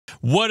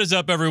What is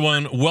up,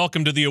 everyone?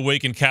 Welcome to the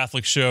Awaken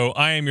Catholic Show.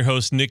 I am your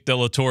host, Nick De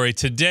La Torre.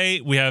 Today,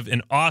 we have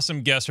an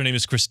awesome guest. Her name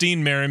is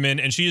Christine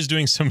Merriman, and she is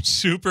doing some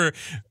super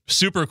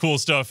cool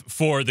stuff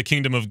for the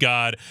kingdom of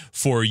God,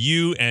 for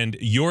you and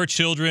your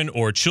children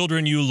or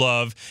children you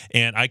love.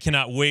 And I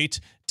cannot wait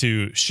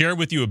to share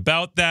with you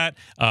about that.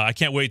 I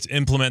can't wait to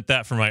implement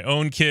that for my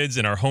own kids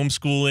in our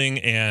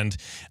homeschooling and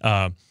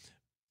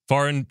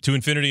far into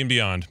infinity and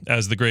beyond,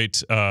 as the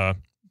great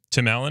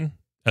Tim Allen,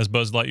 as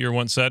Buzz Lightyear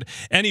once said.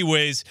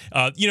 Anyways,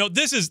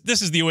 this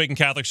is the Awaken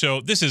Catholic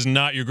Show. This is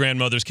not your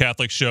grandmother's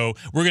Catholic show.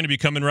 We're going to be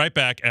coming right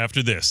back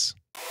after this.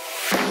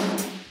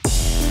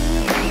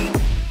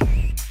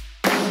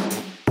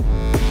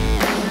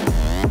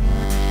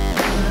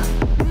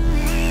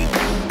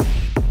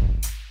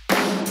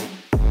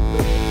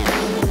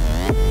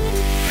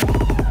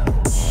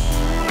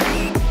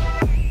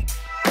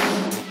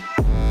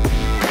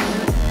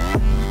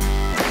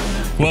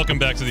 Welcome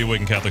back to the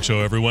Awaken Catholic Show,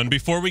 everyone.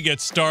 Before we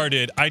get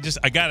started, I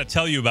got to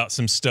tell you about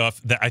some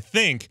stuff that I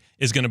think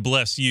is going to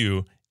bless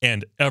you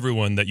and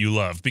everyone that you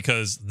love,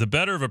 because the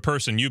better of a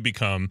person you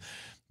become,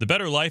 the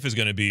better life is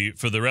going to be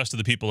for the rest of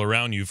the people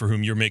around you for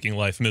whom you're making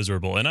life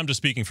miserable. And I'm just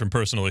speaking from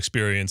personal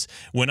experience.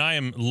 When I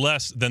am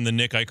less than the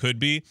Nick I could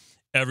be,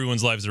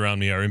 everyone's lives around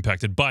me are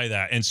impacted by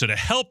that. And so to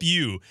help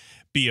you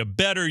be a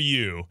better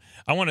you,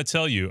 I want to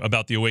tell you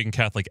about the Awaken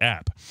Catholic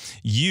app.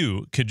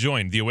 You could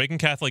join the Awaken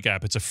Catholic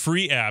app. It's a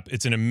free app.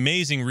 It's an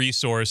amazing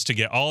resource to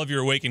get all of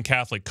your Awaken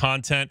Catholic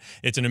content.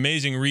 It's an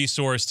amazing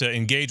resource to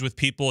engage with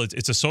people.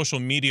 It's a social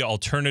media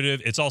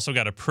alternative. It's also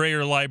got a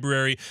prayer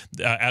library.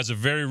 As of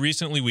very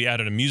recently, we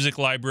added a music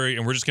library,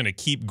 and we're just going to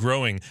keep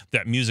growing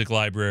that music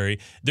library.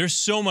 There's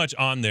so much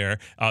on there.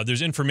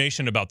 There's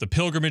information about the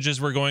pilgrimages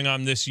we're going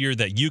on this year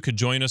that you could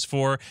join us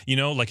for. You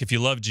know, like if you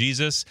love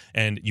Jesus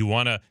and you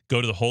want to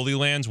go to the Holy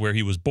Lands where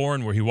he was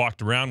born, where he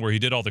walked around, where he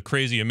did all the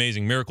crazy,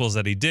 amazing miracles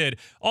that he did,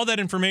 all that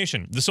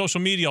information, the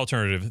social media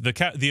alternative,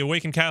 the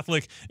Awaken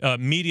Catholic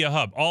Media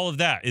Hub, all of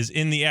that is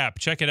in the app.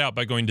 Check it out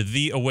by going to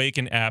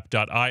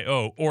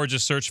theawakenapp.io or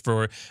just search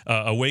for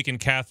Awaken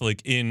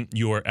Catholic in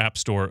your app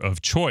store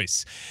of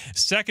choice.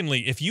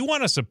 Secondly, if you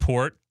want to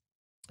support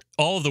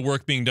all of the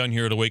work being done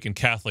here at Awaken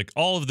Catholic,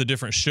 all of the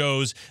different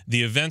shows,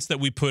 the events that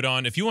we put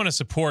on, if you want to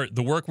support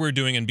the work we're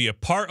doing and be a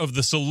part of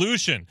the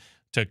solution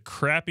to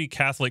crappy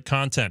Catholic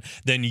content,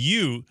 then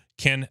you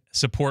can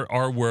support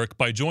our work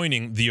by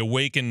joining the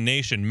Awaken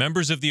Nation.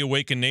 Members of the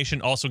Awaken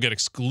Nation also get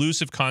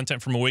exclusive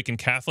content from Awaken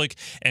Catholic,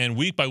 and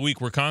week by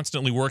week, we're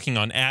constantly working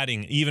on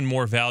adding even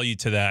more value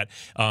to that.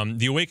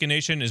 The Awaken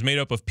Nation is made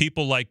up of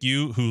people like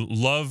you who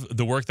love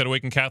the work that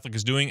Awaken Catholic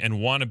is doing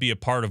and want to be a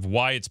part of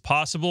why it's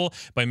possible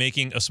by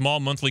making a small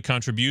monthly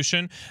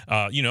contribution,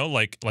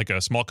 like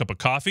a small cup of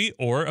coffee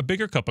or a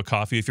bigger cup of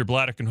coffee if your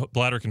bladder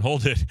can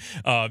hold it.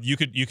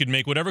 You could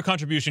make whatever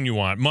contribution you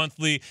want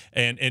monthly,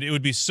 and it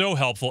would be so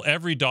helpful.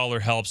 Every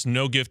dollar helps.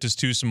 No gift is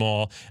too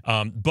small.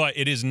 But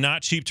it is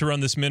not cheap to run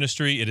this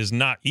ministry. It is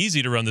not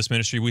easy to run this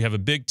ministry. We have a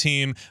big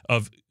team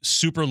of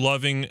super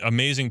loving,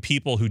 amazing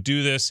people who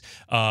do this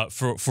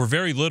for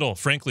very little,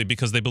 frankly,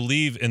 because they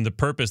believe in the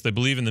purpose. They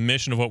believe in the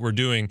mission of what we're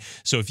doing.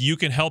 So if you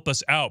can help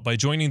us out by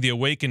joining the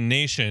Awaken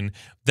Nation,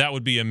 that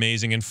would be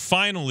amazing. And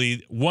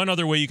finally, one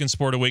other way you can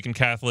support Awaken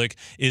Catholic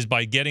is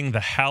by getting the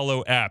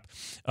Hallow app.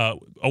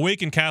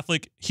 Awaken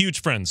Catholic,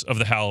 huge friends of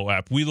the Hallow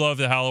app. We love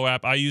the Hallow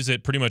app. I use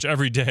it pretty much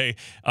every day.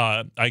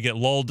 I get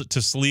lulled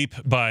to sleep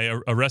by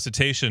a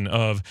recitation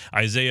of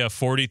Isaiah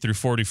 40 through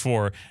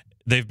 44.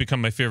 They've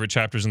become my favorite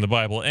chapters in the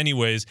Bible.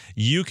 Anyways,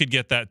 you could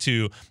get that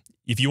too.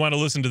 If you want to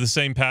listen to the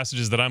same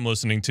passages that I'm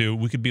listening to,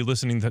 we could be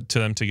listening to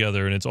them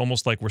together, and it's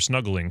almost like we're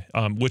snuggling,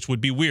 which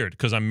would be weird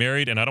because I'm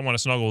married and I don't want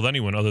to snuggle with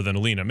anyone other than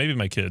Alina, maybe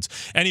my kids.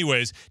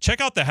 Anyways, check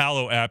out the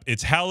Hallow app.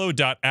 It's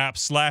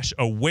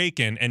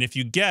hallow.app/awaken, and if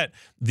you get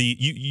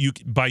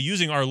by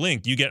using our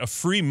link, you get a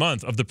free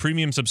month of the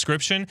premium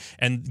subscription,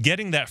 and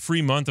getting that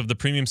free month of the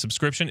premium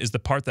subscription is the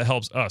part that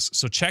helps us.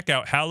 So check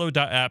out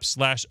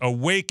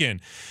hallow.app/awaken.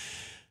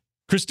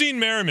 Christine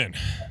Merriman,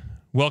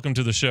 welcome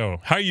to the show.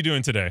 How are you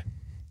doing today?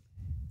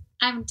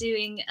 I'm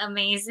doing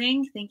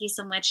amazing. Thank you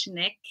so much,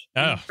 Nick.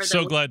 Oh,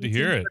 so glad to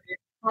hear it.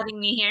 For having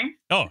me here.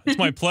 Oh, it's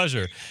my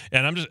pleasure.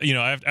 And I'm just,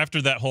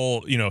 after that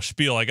whole,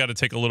 spiel, I got to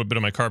take a little bit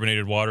of my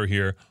carbonated water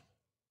here.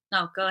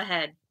 Oh, go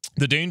ahead.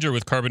 The danger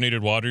with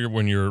carbonated water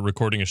when you're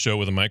recording a show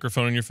with a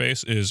microphone in your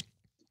face is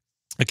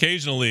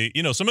occasionally,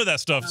 some of that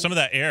stuff, some of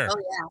that air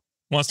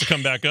wants to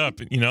come back up.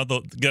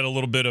 They'll get a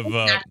little bit of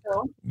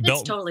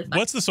it's totally fine.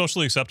 What's the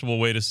socially acceptable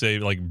way to say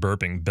like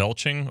burping,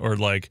 belching, or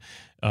like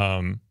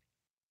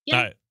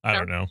I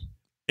don't know.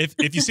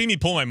 If you see me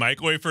pull my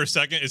mic away for a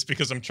second, it's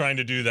because I'm trying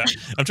to do that.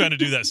 I'm trying to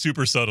do that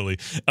super subtly.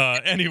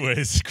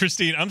 Anyways,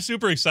 Christine, I'm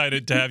super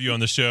excited to have you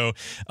on the show.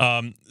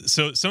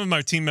 So some of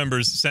my team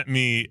members sent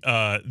me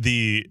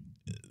the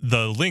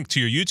link to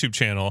your YouTube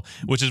channel,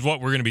 which is what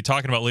we're going to be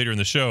talking about later in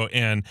the show.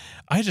 And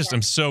I just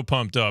am so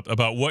pumped up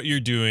about what you're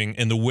doing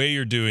and the way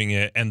you're doing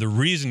it and the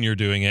reason you're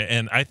doing it.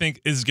 And I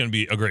think this is going to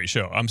be a great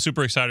show. I'm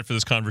super excited for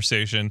this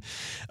conversation.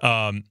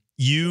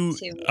 you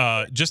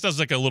just as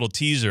like a little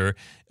teaser,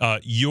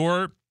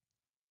 your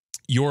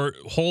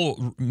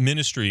whole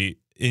ministry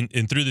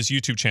in through this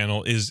YouTube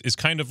channel is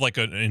kind of like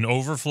an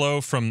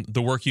overflow from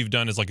the work you've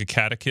done as like a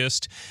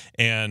catechist.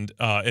 And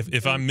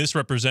if I'm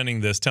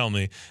misrepresenting this, tell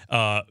me.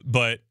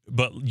 But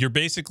you're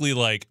basically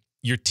like,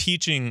 you're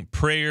teaching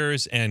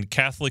prayers and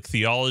Catholic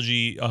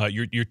theology.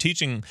 You're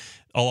teaching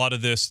a lot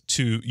of this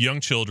to young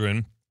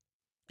children,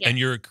 and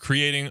you're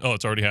creating. Oh,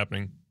 it's already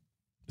happening.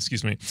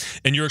 Excuse me.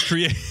 And you're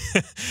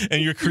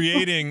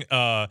creating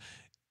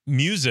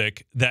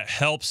music that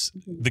helps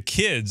the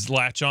kids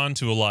latch on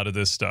to a lot of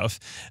this stuff.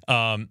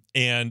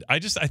 And I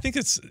think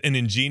it's an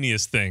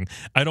ingenious thing.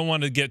 I don't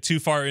want to get too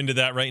far into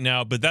that right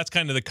now, but that's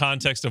kind of the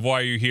context of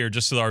why you're here,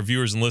 just so our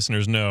viewers and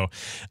listeners know.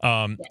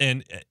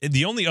 And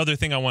the only other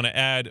thing I want to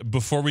add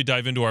before we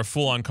dive into our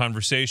full-on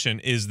conversation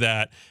is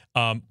that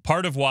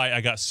part of why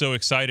I got so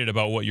excited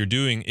about what you're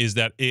doing is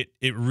that it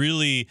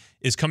really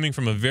is coming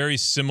from a very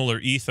similar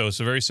ethos,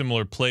 a very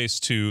similar place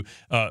to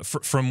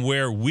from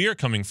where we're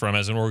coming from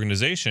as an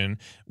organization,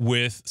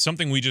 with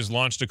something we just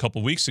launched a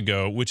couple weeks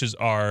ago, which is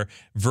our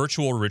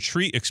virtual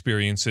retreat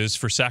experiences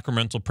for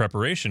sacramental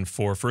preparation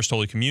for First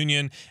Holy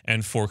Communion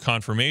and for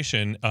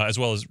confirmation, as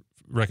well as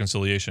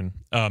reconciliation.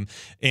 So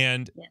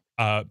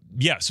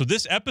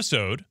this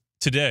episode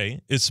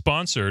today is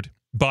sponsored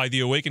by the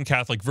Awaken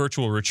Catholic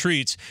virtual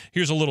retreats.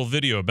 Here's a little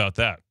video about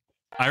that.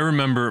 I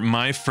remember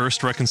my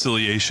first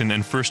reconciliation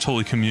and First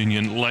Holy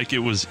Communion like it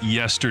was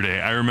yesterday.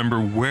 I remember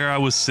where I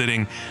was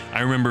sitting. I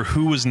remember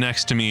who was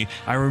next to me.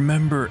 I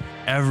remember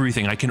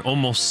everything. I can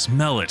almost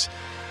smell it.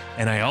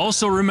 And I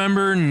also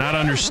remember not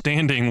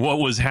understanding what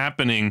was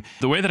happening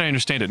the way that I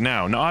understand it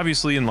now. Now,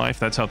 obviously in life,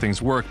 that's how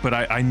things work, but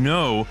I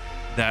know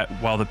that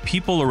while the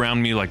people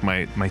around me, like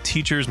my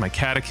teachers, my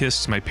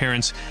catechists, my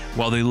parents,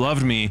 while they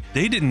loved me,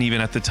 they didn't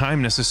even at the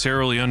time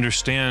necessarily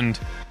understand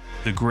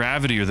the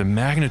gravity or the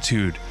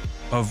magnitude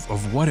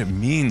of what it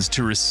means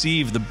to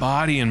receive the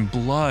body and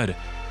blood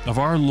of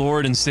our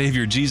Lord and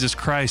Savior Jesus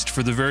Christ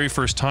for the very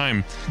first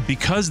time.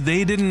 Because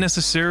they didn't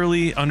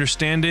necessarily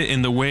understand it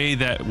in the way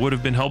that would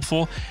have been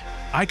helpful,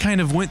 I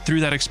kind of went through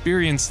that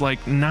experience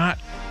like not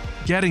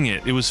getting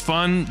it. It was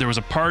fun. There was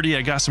a party.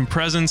 I got some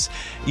presents.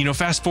 You know,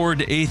 fast forward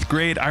to 8th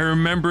grade, I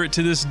remember it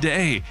to this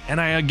day. And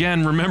I,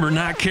 again, remember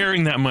not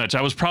caring that much.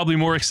 I was probably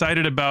more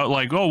excited about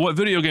like, oh, what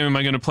video game am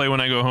I going to play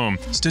when I go home?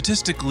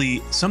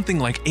 Statistically, something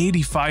like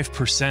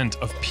 85%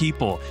 of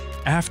people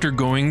after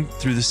going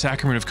through the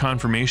sacrament of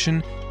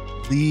confirmation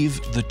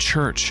leave the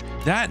church.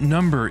 That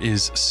number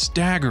is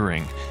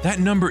staggering. That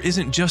number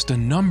isn't just a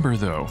number,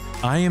 though.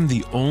 I am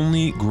the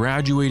only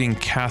graduating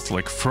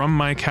Catholic from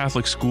my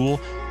Catholic school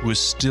who is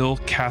still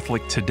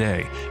Catholic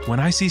today. When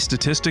I see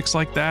statistics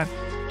like that,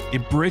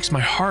 it breaks my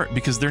heart,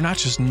 because they're not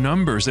just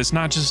numbers. It's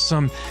not just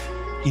some,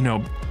 you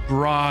know,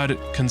 broad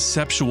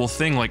conceptual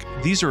thing. Like,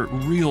 these are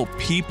real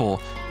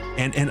people.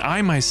 And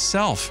I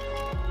myself,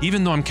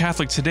 even though I'm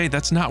Catholic today,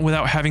 that's not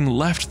without having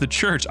left the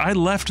church. I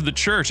left the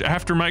church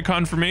after my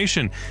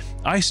confirmation.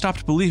 I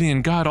stopped believing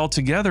in God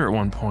altogether at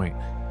one point.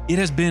 It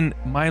has been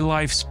my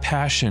life's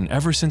passion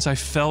ever since I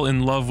fell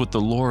in love with the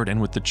Lord and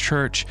with the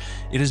church.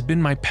 It has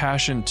been my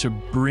passion to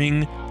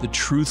bring the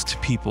truth to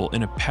people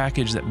in a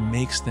package that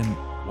makes them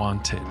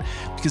want it.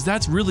 Because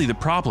that's really the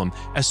problem.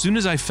 As soon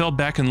as I fell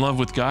back in love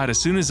with God, as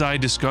soon as I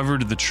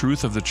discovered the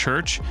truth of the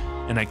church,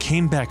 and I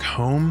came back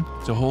home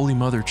to Holy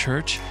Mother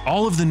Church,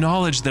 all of the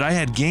knowledge that I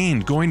had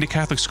gained going to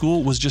Catholic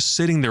school was just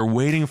sitting there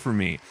waiting for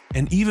me.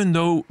 And even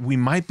though we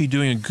might be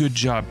doing a good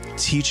job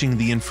teaching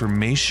the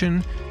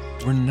information,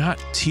 we're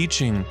not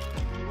teaching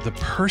the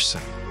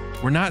person.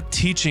 We're not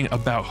teaching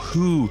about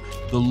who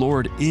the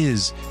Lord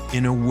is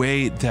in a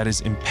way that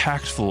is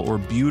impactful or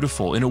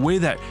beautiful, in a way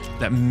that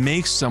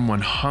makes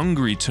someone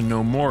hungry to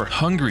know more,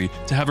 hungry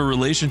to have a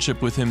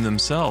relationship with Him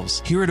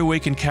themselves. Here at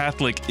Awaken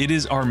Catholic, it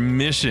is our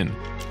mission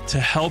to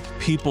help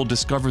people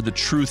discover the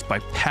truth by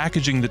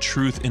packaging the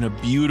truth in a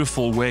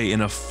beautiful way,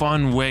 in a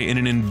fun way, in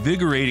an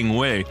invigorating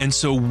way. And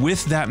so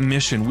with that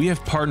mission, we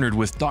have partnered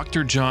with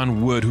Dr.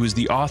 John Wood, who is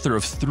the author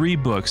of 3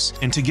 books,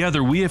 and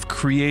together we have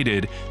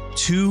created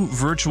 2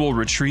 virtual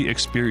retreat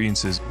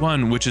experiences.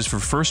 One, which is for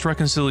First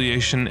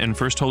Reconciliation and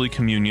First Holy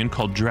Communion,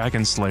 called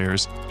Dragon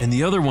Slayers, and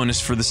the other one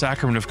is for the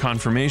Sacrament of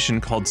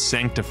Confirmation, called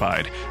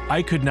Sanctified.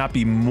 I could not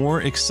be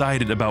more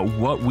excited about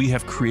what we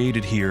have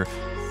created here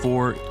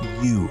for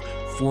you,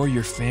 for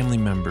your family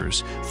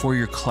members, for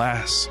your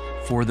class,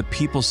 for the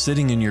people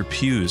sitting in your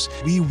pews.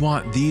 We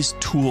want these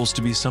tools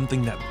to be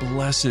something that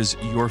blesses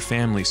your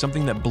family,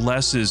 something that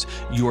blesses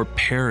your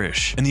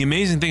parish. And the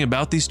amazing thing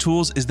about these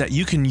tools is that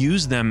you can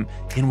use them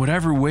in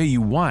whatever way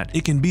you want.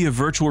 It can be a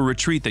virtual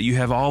retreat that you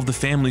have all of the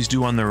families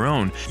do on their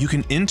own. You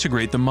can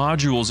integrate the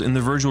modules in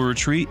the virtual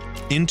retreat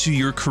into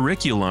your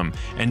curriculum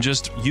and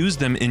just use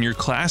them in your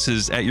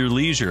classes at your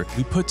leisure.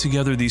 We put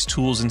together these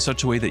tools in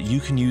such a way that you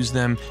can use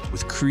them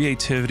with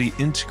creativity,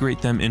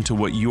 integrate them into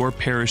what your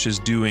parish is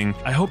doing.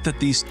 I hope that that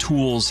these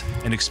tools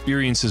and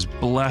experiences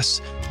bless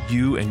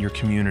you and your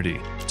community.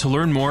 To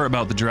learn more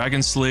about the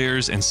Dragon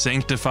Slayers and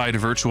Sanctified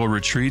virtual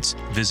retreats,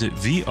 visit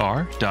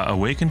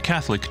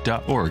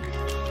vr.awakencatholic.org.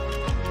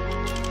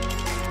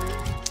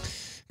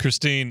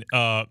 Christine,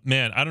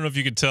 man, I don't know if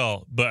you could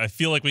tell, but I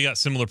feel like we got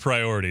similar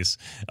priorities.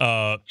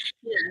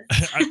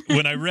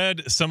 When I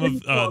read some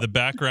of the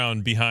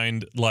background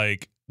behind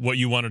like what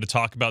you wanted to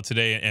talk about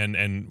today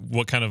and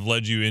what kind of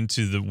led you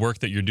into the work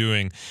that you're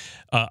doing,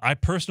 I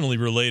personally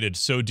related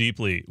so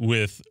deeply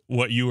with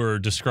what you were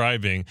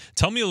describing.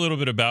 Tell me a little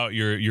bit about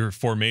your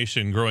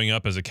formation growing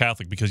up as a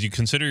Catholic, because you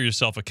consider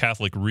yourself a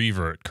Catholic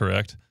revert,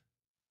 correct?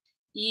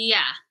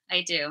 Yeah,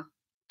 I do.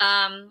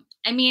 I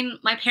mean,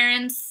 my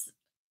parents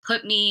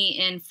put me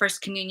in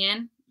First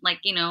Communion, like,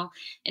 in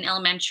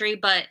elementary,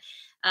 but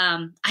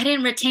I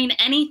didn't retain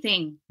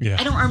anything. Yeah.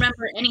 I don't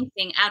remember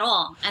anything at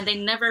all. And they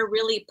never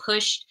really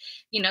pushed,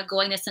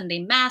 going to Sunday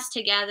Mass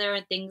together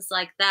and things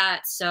like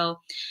that. So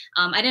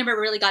I never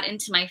really got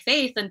into my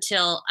faith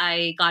until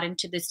I got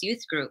into this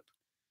youth group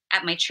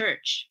at my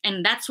church.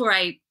 And that's where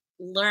I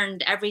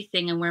learned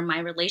everything and where my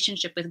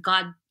relationship with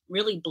God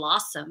really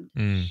blossomed.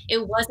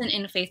 It wasn't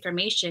in faith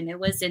formation. It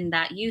was in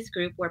that youth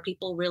group where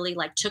people really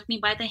like took me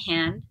by the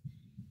hand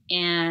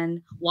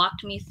and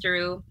walked me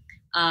through,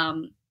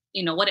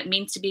 what it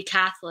means to be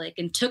Catholic,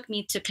 and took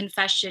me to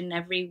confession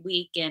every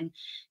week. And,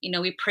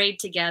 we prayed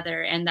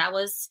together, and that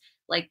was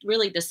like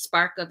really the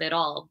spark of it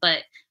all.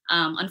 But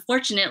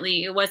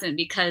unfortunately, it wasn't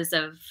because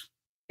of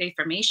faith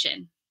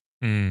formation.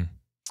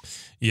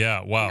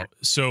 Yeah. Wow. Yeah.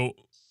 So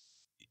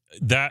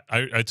that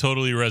I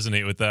totally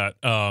resonate with that.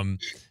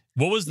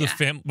 What was the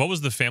what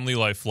was the family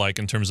life like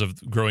in terms of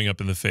growing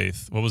up in the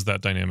faith? What was that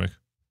dynamic?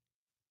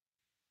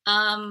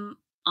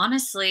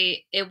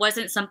 Honestly, it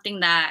wasn't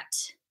something that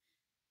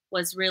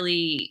was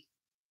really,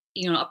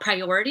 a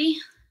priority,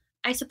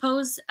 I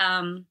suppose.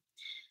 I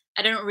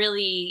didn't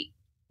really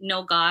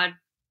know God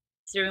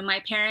through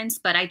my parents,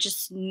 but I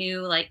just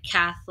knew like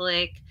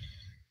Catholic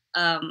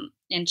and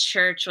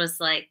church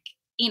was like,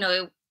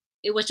 it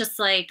was just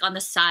like on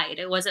the side.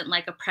 It wasn't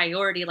like a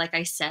priority, like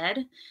I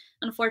said,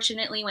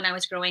 unfortunately, when I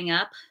was growing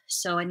up.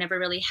 So I never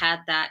really had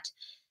that,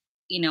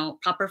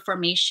 proper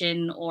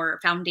formation or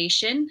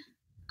foundation.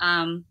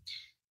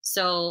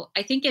 So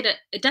I think it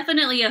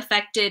definitely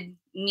affected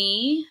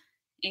me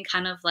and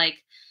kind of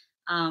like,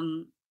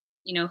 who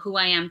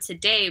I am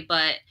today.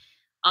 But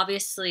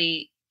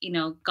obviously,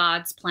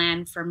 God's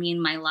plan for me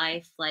in my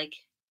life, like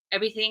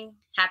everything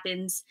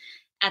happens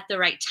at the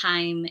right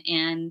time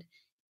and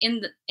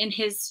in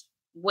his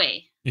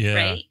way. Yeah.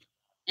 Right.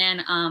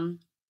 And,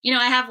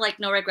 I have like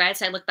no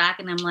regrets. I look back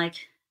and I'm like,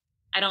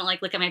 I don't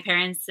like look at my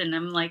parents and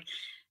I'm like,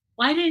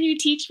 why didn't you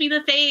teach me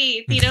the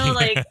faith?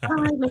 Like,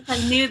 oh, I wish I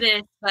knew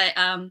this. But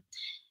I'm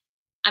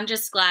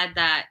just glad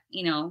that,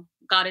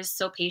 God is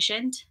so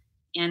patient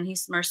and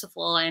he's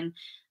merciful. And,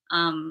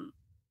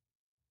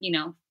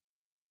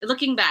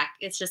 looking back,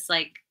 it's just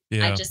like,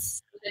 I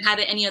just didn't have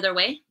it any other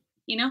way,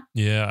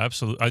 Yeah,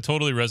 absolutely. I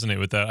totally resonate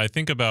with that. I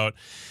think about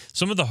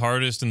some of the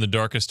hardest and the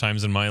darkest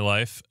times in my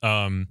life.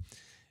 I'm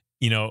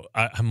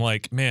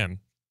like, man,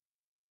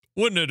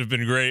 wouldn't it have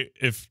been great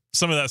if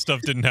some of that stuff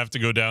didn't have to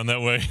go down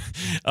that way?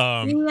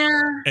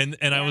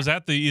 And I was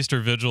at the Easter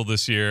Vigil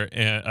this year,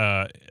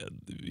 and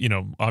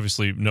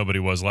obviously nobody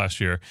was last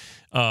year.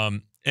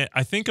 And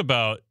I think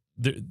about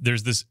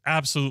there's this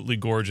absolutely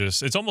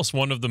gorgeous. It's almost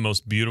one of the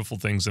most beautiful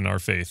things in our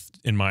faith,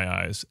 in my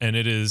eyes, and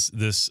it is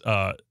this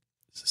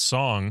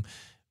song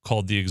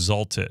called "The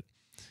Exalted."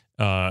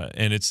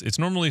 And it's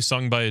normally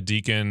sung by a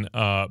deacon,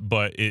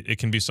 but it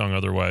can be sung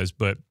otherwise.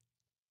 But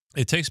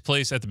it takes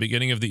place at the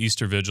beginning of the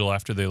Easter Vigil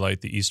after they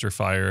light the Easter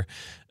fire.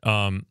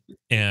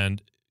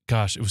 And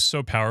gosh, it was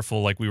so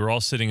powerful. Like we were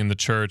all sitting in the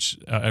church,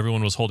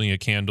 everyone was holding a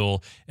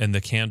candle, and the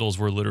candles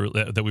were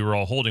literally that we were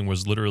all holding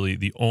was literally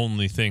the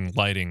only thing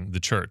lighting the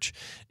church.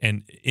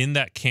 And in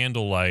that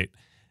candlelight,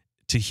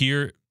 to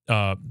hear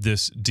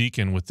this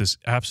deacon with this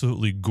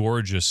absolutely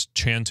gorgeous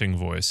chanting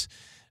voice,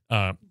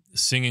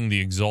 singing the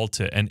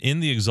Exalted, and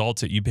in the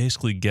Exalted, you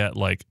basically get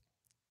like,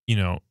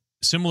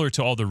 similar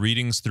to all the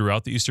readings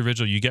throughout the Easter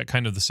Vigil, you get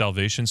kind of the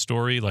salvation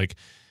story, like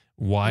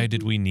why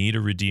did we need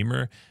a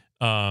redeemer?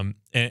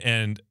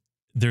 And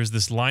there's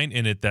this line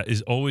in it that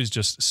is always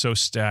just so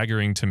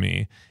staggering to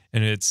me,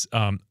 and it's,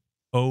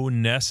 "O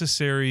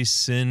necessary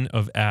sin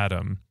of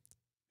Adam,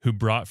 who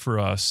brought for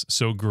us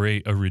so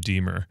great a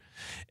redeemer."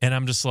 And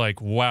I'm just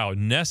like, wow,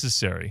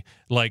 necessary.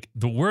 Like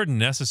the word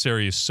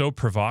necessary is so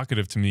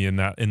provocative to me in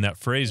that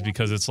phrase,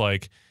 because it's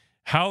like,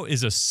 how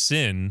is a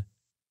sin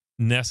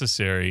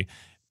necessary?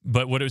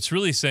 But what it's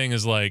really saying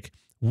is like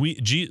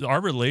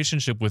our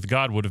relationship with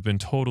God would have been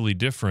totally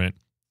different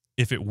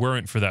if it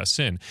weren't for that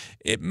sin.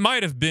 It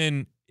might have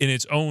been in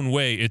its own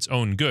way, its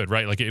own good,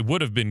 right? Like it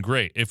would have been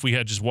great if we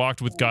had just walked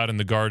with God in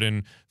the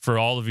garden for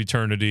all of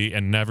eternity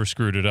and never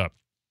screwed it up.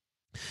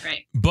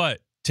 Right. But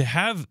to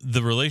have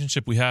the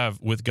relationship we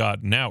have with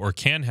God now, or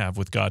can have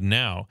with God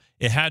now,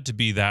 it had to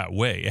be that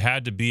way. It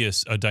had to be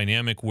a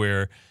dynamic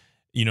where,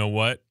 you know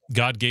what,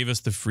 God gave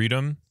us the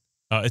freedom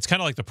it's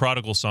kind of like the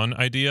prodigal son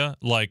idea.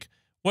 Like,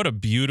 what a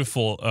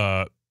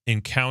beautiful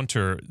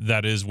encounter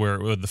that is,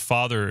 where the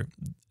father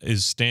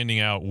is standing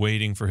out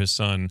waiting for his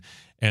son,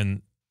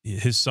 and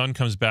his son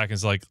comes back and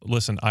is like,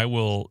 listen, I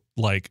will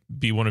like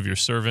be one of your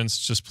servants.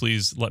 Just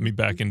please let me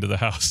back into the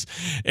house.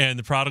 And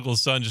the prodigal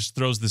son just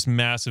throws this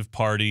massive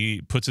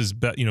party, puts his,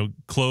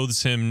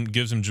 clothes him,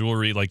 gives him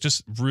jewelry, like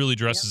just really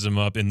dresses him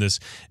up in this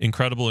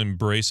incredible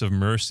embrace of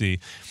mercy.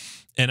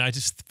 And I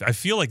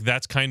feel like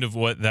that's kind of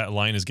what that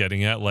line is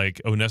getting at. Like,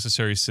 oh,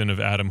 necessary sin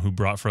of Adam, who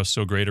brought for us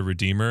so great a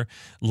redeemer.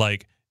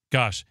 Like,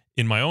 gosh,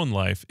 in my own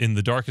life, in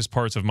the darkest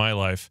parts of my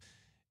life,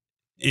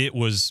 it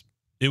was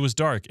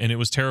dark and it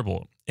was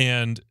terrible.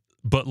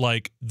 But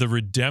like the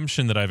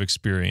redemption that I've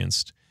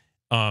experienced,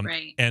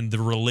 and the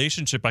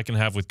relationship I can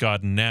have with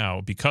God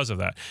now because of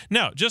that.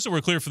 Now, just so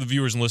we're clear for the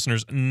viewers and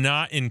listeners,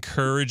 not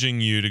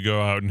encouraging you to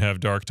go out and have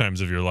dark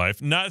times of your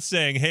life. Not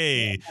saying,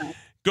 hey,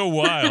 go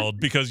wild,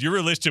 because your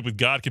relationship with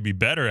God could be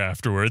better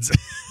afterwards.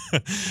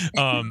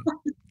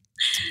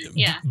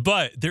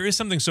 But there is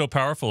something so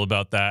powerful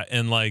about that.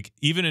 And like,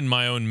 even in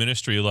my own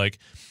ministry, like,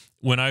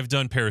 when I've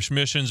done parish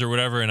missions or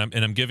whatever, and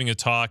I'm giving a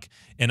talk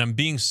and I'm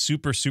being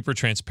super, super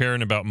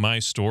transparent about my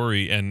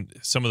story and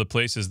some of the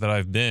places that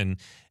I've been,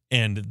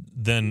 and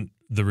then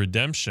the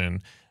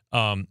redemption,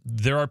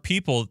 there are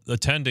people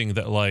attending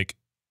that like,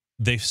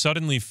 they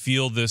suddenly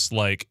feel this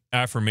like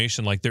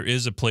affirmation, like there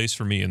is a place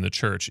for me in the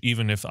church,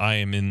 even if I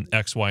am in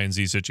X, Y, and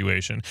Z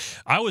situation.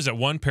 I was at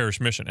one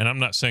parish mission, and I'm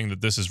not saying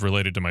that this is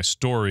related to my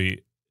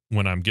story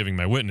when I'm giving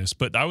my witness,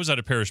 but I was at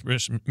a parish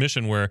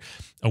mission where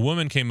a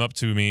woman came up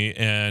to me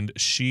and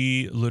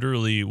she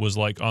literally was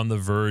like on the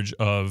verge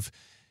of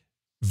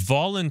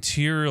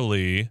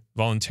voluntarily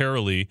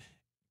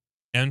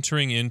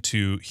entering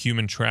into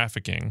human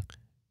trafficking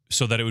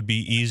so that it would be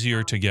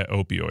easier to get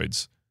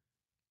opioids.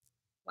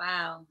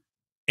 Wow.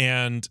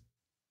 And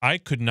I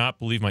could not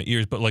believe my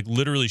ears, but like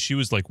literally she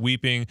was like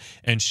weeping,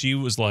 and she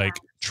was like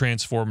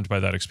transformed by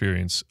that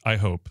experience, I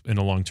hope, in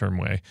a long-term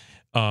way.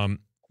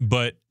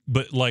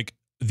 But like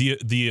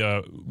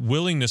the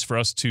willingness for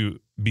us to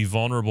be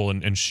vulnerable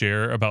and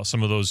share about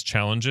some of those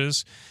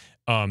challenges.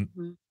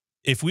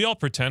 If we all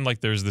pretend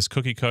like there's this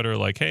cookie cutter,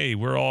 like, hey,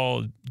 we're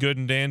all good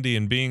and dandy,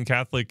 and being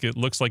Catholic, it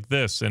looks like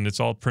this, and it's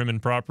all prim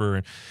and proper,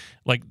 and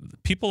like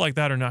people like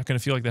that are not going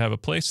to feel like they have a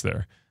place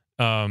there.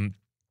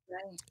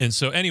 And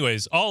so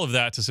anyways, all of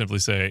that to simply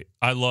say,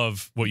 I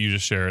love what you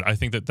just shared. I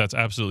think that that's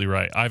absolutely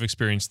right. I've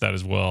experienced that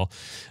as well.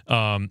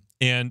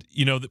 And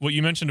you know, what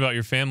you mentioned about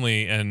your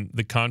family and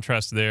the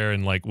contrast there,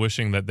 and like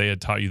wishing that they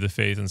had taught you the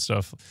faith and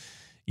stuff,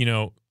 you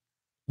know,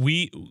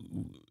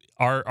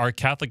 our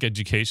Catholic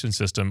education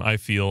system, I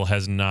feel,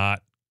 has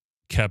not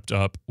kept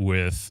up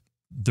with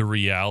the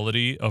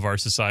reality of our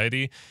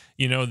society.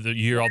 You know, you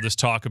hear all this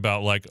talk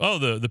about like, oh,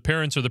 the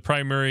parents are the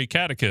primary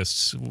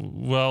catechists.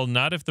 Well,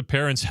 not if the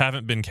parents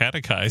haven't been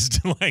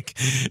catechized. like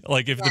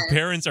if the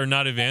parents are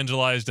not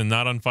evangelized and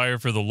not on fire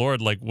for the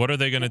Lord, like what are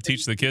they going to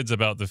teach the kids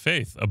about the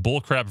faith? A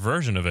bullcrap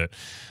version of it.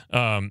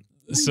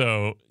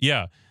 So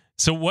yeah.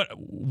 So what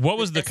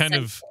was the kind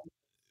of,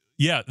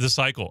 the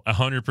cycle,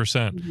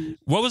 100%.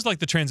 What was like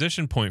the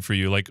transition point for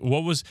you? Like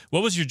what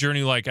was your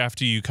journey like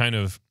after you kind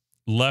of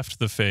left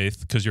the faith,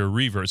 because you're a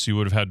revert, so you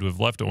would have had to have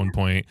left at one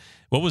point.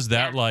 What was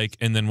that like?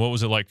 And then what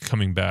was it like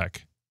coming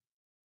back?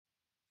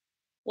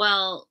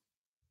 Well,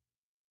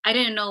 I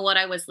didn't know what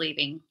I was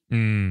leaving,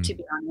 to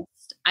be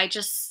honest.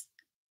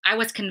 I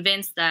was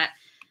convinced that,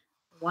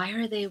 why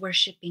are they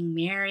worshiping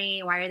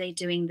Mary? Why are they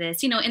doing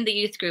this? You know, in the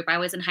youth group, I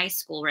was in high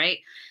school, right?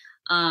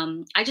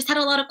 I just had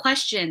a lot of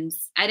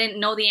questions. I didn't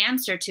know the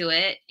answer to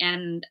it.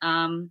 And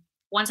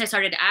once I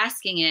started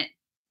asking it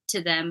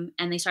to them,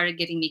 and they started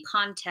giving me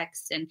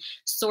context and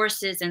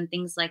sources and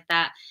things like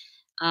that,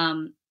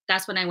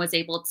 that's when I was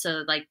able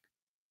to like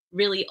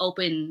really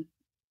open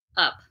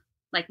up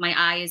like my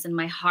eyes and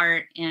my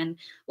heart and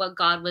what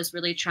God was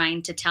really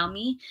trying to tell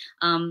me.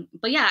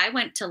 But yeah, I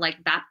went to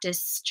like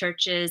Baptist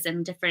churches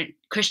and different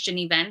Christian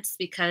events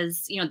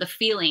because, you know, the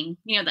feeling,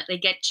 you know, that they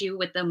get you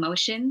with the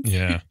emotions.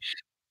 Yeah.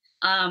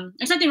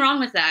 There's nothing wrong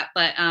with that,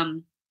 but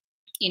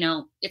you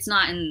know, it's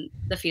not in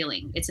the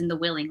feeling, it's in the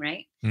willing,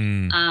 right?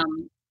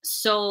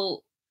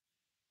 So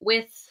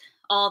with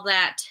all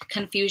that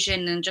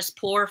confusion and just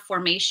poor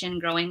formation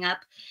growing up,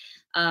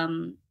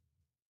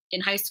 in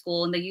high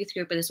school, in the youth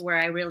group, is where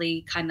I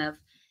really kind of,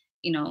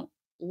 you know,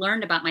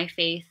 learned about my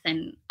faith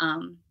and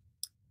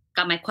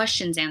got my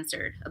questions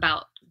answered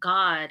about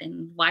God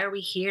and why are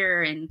we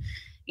here, and,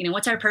 you know,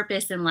 what's our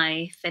purpose in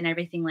life and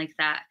everything like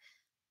that.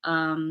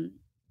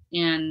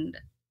 And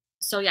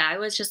so, yeah, it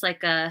was just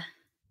like a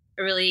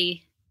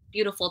really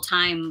beautiful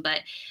time, but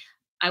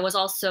I was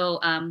also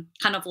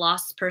kind of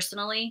lost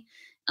personally.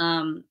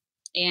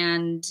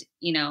 And,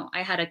 you know,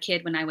 I had a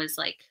kid when I was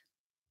like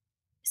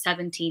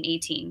 17,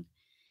 18.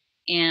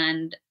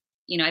 And,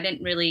 you know, I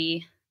didn't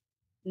really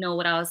know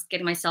what I was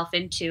getting myself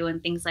into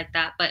and things like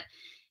that. But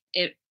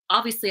it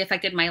obviously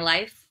affected my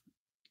life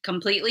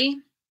completely.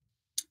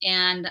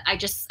 And I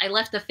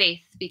left the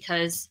faith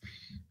because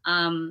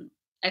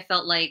I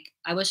felt like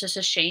I was just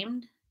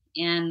ashamed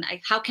and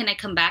how can I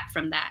come back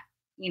from that?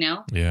 You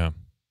know, Yeah.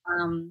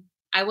 um,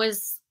 I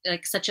was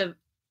like such a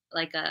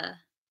like a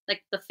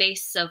like the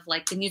face of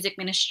like the music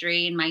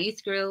ministry in my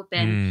youth group,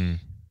 and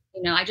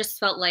Mm. I just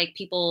felt like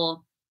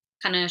people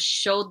kind of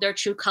showed their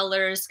true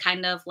colors,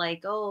 kind of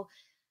like, oh,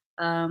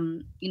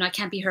 I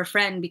can't be her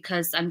friend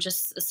because I'm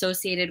just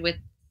associated with,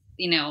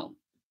 you know,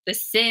 the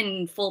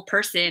sinful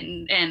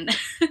person. And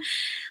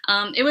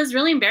it was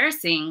really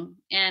embarrassing.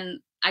 And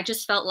I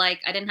just felt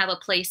like I didn't have a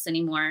place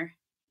anymore.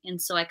 And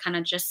so I kind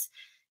of just,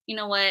 you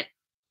know what,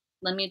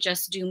 let me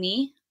just do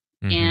me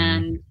Mm-hmm.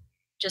 and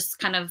just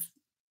kind of,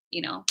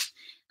 you know,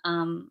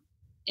 um,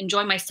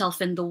 enjoy myself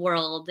in the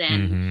world.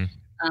 And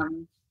Mm-hmm.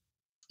 um,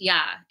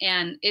 yeah,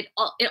 and it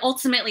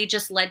ultimately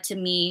just led to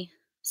me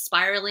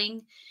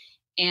spiraling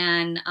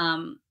and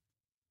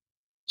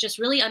just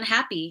really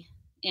unhappy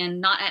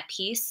and not at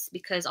peace,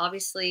 because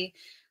obviously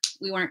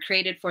we weren't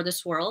created for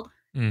this world.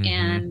 Mm-hmm.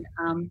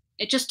 And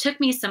it just took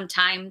me some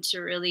time to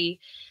really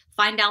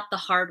find out the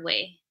hard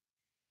way.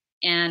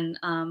 And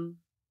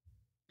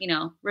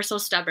we're so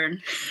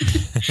stubborn,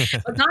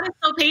 but God is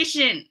so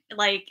patient.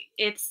 Like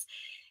it's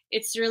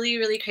really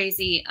really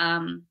crazy.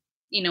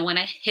 When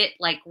I hit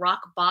like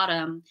rock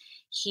bottom,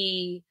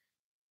 He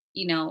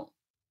you know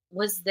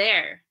was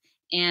there,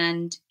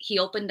 and He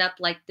opened up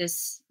like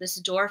this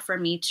door for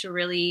me to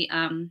really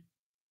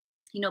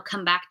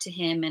come back to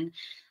Him. And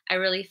I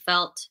really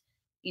felt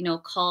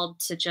called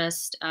to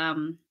just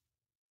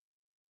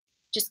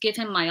give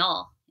Him my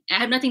all. I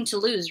have nothing to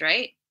lose,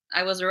 right?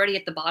 I was already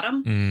at the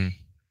bottom. Mm.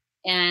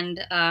 And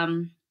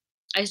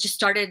I just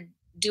started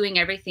doing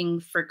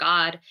everything for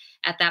God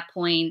at that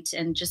point,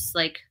 and just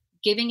like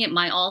giving it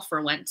my all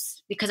for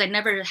once, because I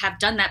never have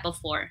done that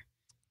before.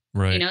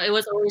 Right. It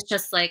was always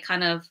just like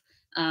kind of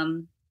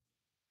um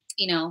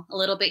a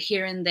little bit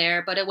here and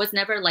there, but it was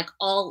never like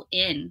all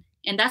in.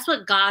 And that's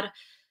what God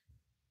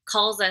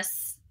calls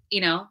us,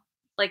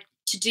 like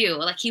to do.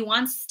 Like He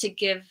wants to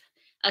give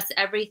us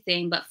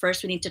everything, but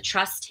first we need to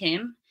trust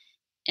Him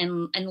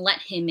and let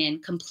Him in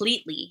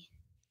completely.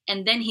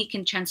 And then He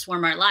can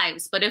transform our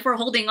lives. But if we're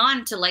holding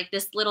on to like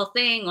this little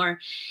thing, or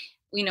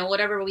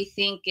whatever we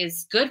think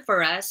is good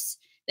for us,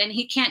 then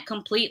He can't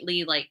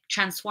completely like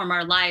transform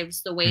our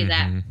lives the way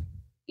that Mm-hmm.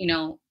 you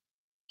know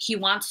He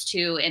wants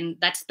to, and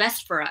that's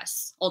best for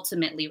us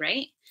ultimately,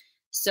 right?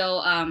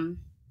 So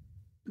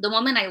the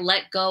moment I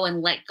let go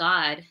and let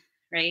God,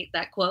 right,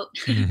 that quote,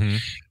 Mm-hmm.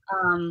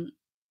 um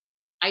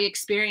I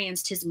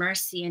experienced His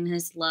mercy and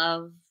His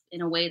love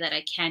in a way that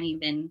I can't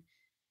even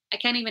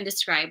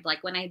describe.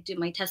 Like when I do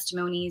my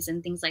testimonies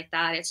and things like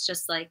that, it's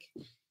just like,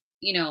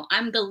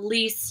 I'm the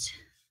least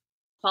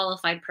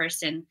qualified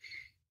person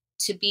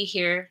to be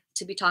here,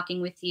 to be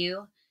talking with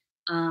you,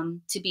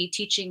 to be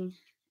teaching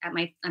at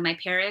my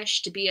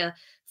parish, to be a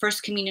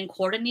first communion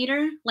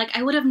coordinator. Like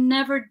I would have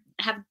never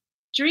have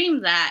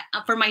dreamed that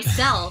for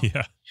myself.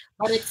 Yeah.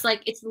 But it's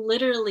like it's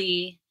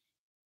literally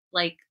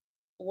like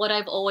what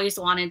I've always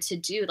wanted to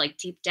do, like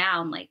deep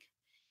down. Like,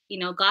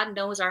 God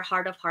knows our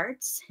heart of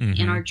hearts and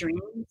Mm-hmm. our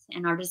dreams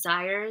and our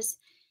desires.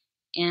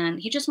 And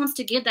He just wants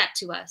to give that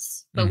to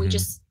us. But we Mm-hmm.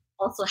 just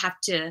also have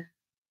to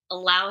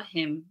allow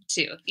Him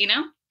to.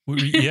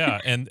 Yeah,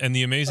 and the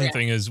So, amazing yeah.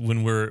 thing is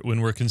when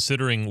we're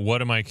considering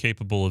what am I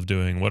capable of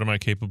doing, what am I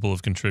capable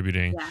of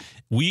contributing, Yeah.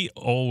 we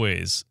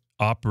always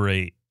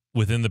operate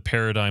within the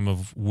paradigm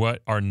of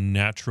what our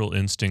natural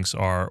instincts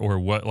are, or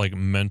what like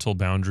mental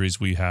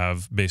boundaries we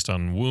have based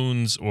on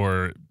wounds,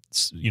 or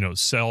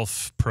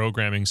self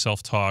programming,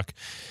 self talk.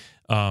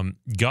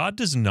 God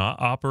does not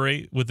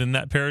operate within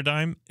that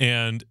paradigm,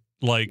 and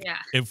like Yeah.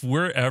 if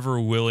we're ever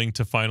willing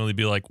to finally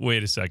be like,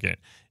 wait a second,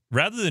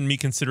 rather than me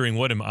considering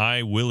what am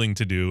I willing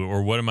to do,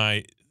 or what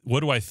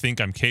do I think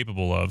I'm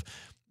capable of,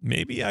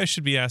 maybe I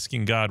should be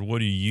asking God, what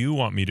do you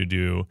want me to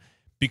do?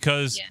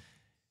 Because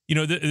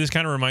Yeah. this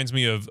kind of reminds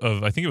me of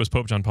I think it was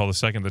Pope John Paul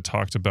II that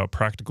talked about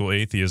practical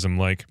atheism.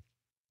 Like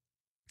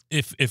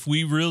if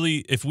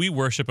we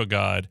worship a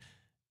God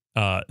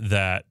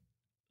that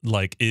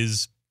like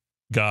is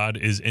God,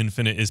 is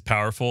infinite, is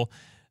powerful,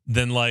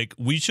 then like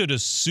we should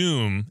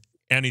assume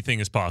anything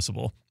is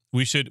possible.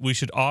 We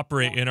should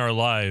operate in our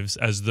lives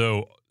as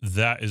though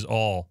that is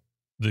all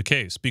the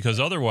case, because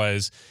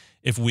otherwise,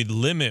 if we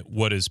limit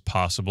what is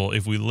possible,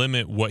 if we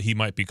limit what He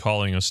might be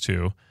calling us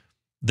to,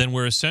 then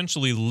we're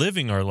essentially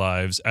living our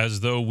lives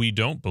as though we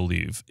don't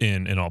believe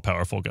in an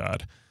all-powerful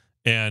God.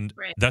 And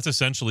Right. that's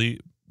essentially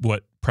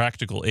what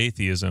practical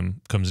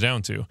atheism comes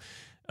down to.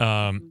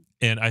 Mhm.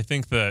 And I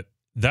think that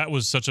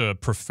was such a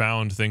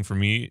profound thing for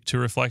me to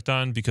reflect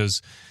on,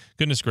 because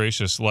goodness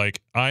gracious,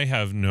 like I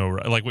have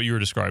like what you were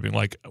describing,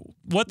 like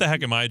what the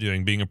heck am I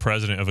doing being a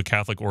president of a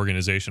Catholic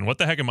organization? What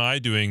the heck am I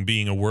doing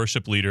being a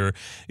worship leader?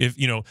 If,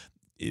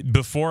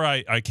 before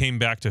I came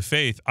back to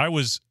faith, I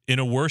was in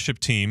a worship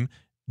team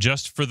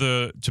just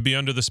to be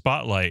under the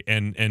spotlight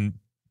and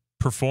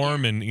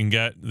perform Yeah. and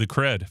get the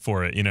cred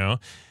for it,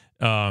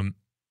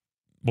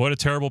 what a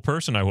terrible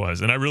person I was.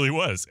 And I really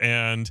was.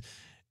 And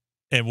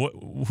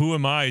who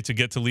am I to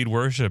get to lead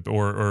worship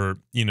or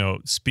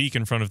speak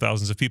in front of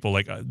thousands of people?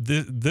 Like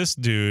this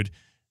dude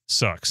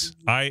sucks.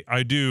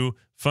 I do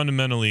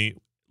fundamentally,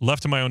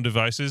 left to my own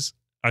devices,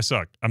 I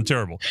suck. I'm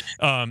terrible.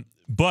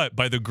 But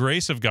by the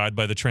grace of God,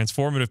 by the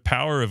transformative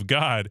power of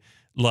God,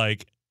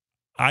 like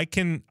I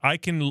can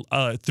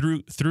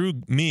through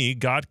me,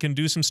 God can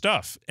do some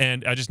stuff,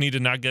 and I just need to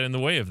not get in the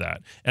way of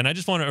that. And I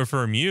just want to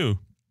affirm you.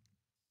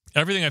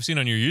 Everything I've seen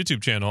on your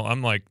YouTube channel,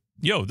 I'm like,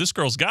 yo, this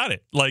girl's got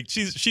it. Like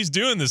she's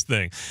doing this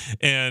thing.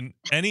 And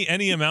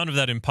any amount of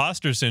that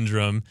imposter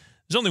syndrome,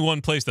 there's only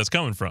one place that's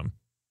coming from.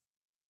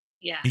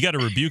 Yeah. You got to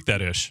rebuke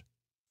that ish.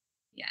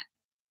 Yeah.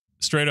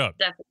 Straight up.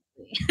 Definitely.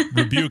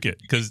 Rebuke it,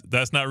 because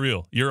that's not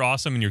real. You're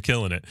awesome and you're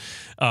killing it.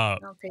 But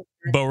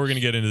we're going to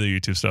get into the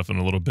YouTube stuff in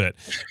a little bit.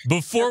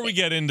 Before we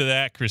get into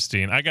that,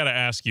 Christine, I got to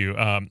ask you,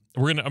 I'm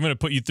going to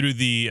put you through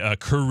the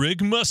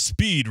Charisma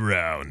Speed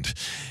Round.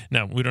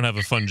 Now, we don't have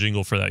a fun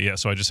jingle for that yet,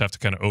 so I just have to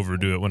kind of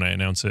overdo it when I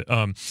announce it.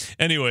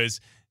 Anyways,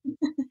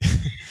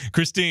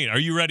 Christine, are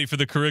you ready for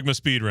the Charisma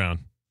Speed Round?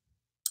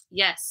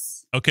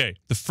 Yes. Okay.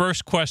 The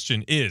first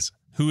question is,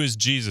 who is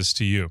Jesus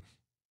to you?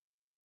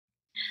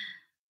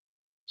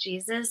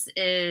 Jesus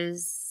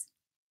is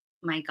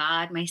my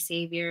God, my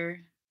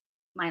Savior,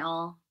 my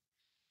all,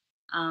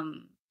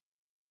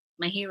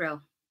 my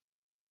hero.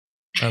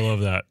 I love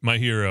that. My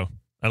hero.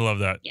 I love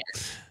that. Yeah.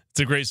 It's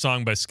a great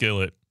song by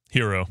Skillet.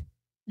 Hero.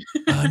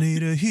 I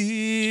need a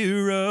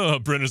hero.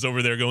 Brenna's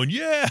over there going,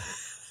 yeah.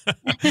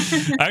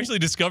 I actually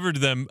discovered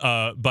them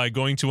by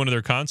going to one of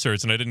their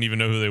concerts, and I didn't even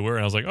know who they were.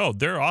 And I was like, oh,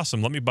 they're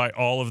awesome. Let me buy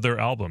all of their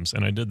albums.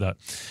 And I did that.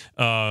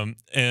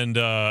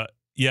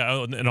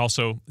 Yeah, and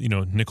also,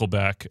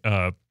 Nickelback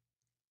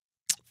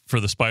for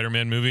the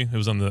Spider-Man movie. It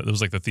was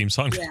like the theme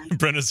song. Yeah.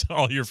 Brenna's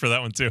all here for that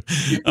one too.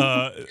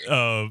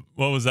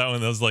 What was that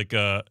one? That was like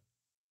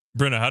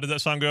Brenna, how did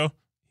that song go?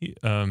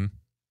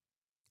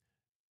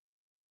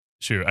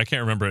 Shoot, I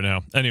can't remember it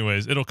now.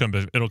 Anyways, it'll come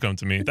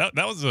to me.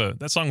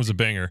 That song was a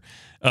banger.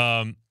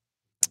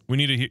 We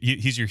need to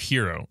he's your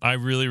hero. I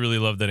really, really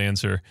love that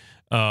answer.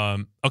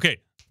 Okay,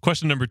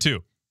 question number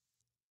 2.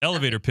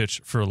 Elevator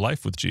pitch for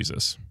Life with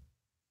Jesus.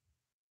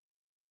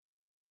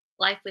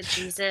 Life with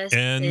Jesus.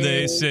 And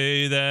they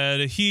say that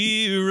a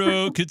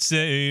hero could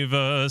save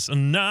us.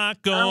 I'm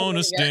not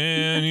gonna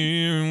stand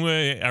here and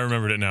wait. I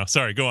remembered it now.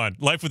 Sorry, go on.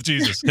 Life with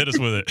Jesus. Hit us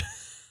with it.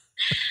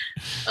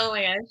 Oh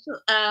my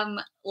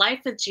gosh.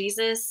 Life with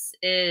Jesus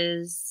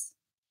is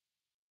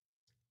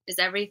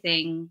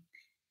everything.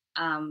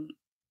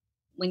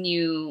 When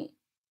you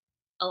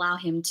allow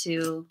him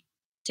to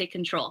take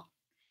control.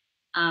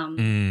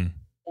 And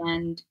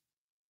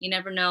you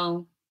never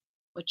know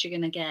what you're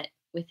gonna get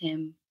with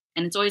him.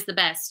 And it's always the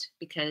best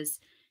because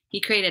he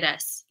created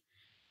us.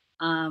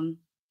 And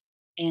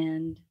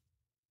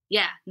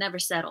yeah, never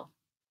settle.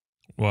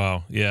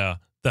 Wow. Yeah.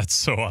 That's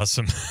so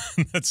awesome.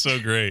 That's so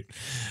great.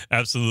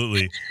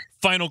 Absolutely.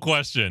 Final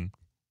question.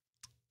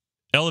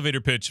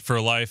 Elevator pitch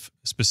for life,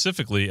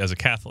 specifically as a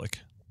Catholic.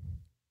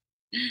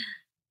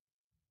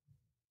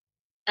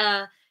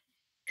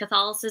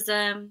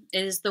 Catholicism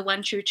is the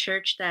one true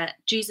church that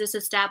Jesus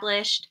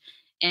established,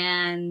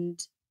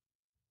 and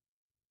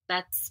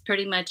that's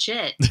pretty much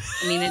it.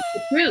 I mean, it's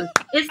the truth.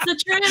 It's the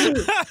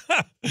truth.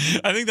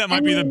 I think that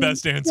might be the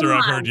best answer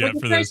I've heard yet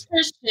for this.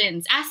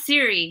 Christians. Ask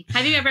Siri.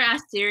 Have you ever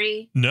asked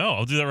Siri? No,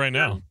 I'll do that right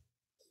now.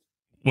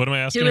 What am I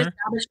asking her? Who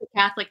established the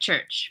Catholic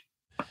Church?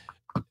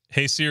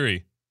 Hey,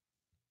 Siri.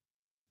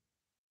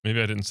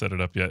 Maybe I didn't set it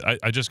up yet.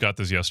 I just got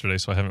this yesterday,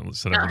 so I haven't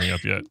set everything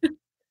up yet.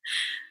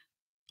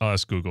 I'll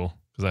ask Google,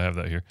 because I have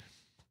that here.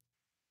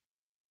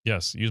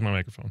 Yes, use my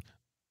microphone.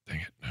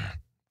 Dang it.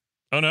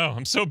 Oh, no,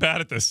 I'm so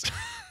bad at this.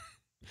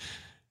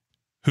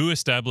 Who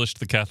established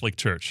the Catholic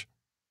Church?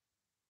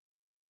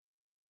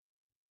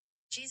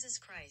 Jesus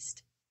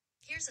Christ.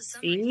 Here's a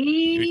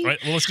summary. Right,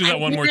 well, let's do that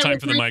one more time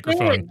for the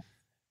microphone.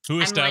 Who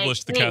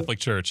established the Catholic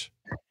Church?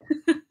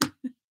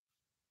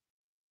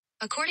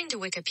 According to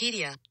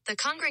Wikipedia, the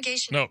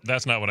congregation... No,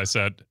 that's not what I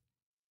said.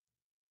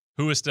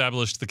 Who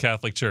established the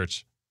Catholic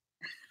Church?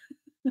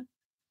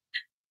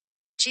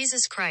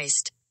 Jesus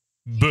Christ.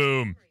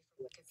 Boom.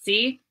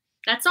 See?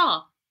 That's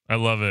all. I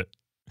love it.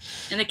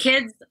 And the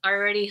kids are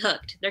already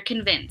hooked. They're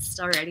convinced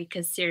already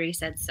because Siri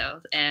said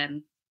so.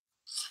 And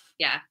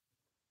yeah,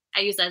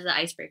 I use that as an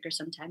icebreaker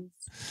sometimes.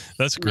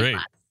 That's great.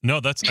 No,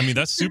 that's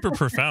super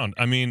profound.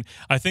 I mean,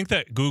 I think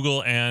that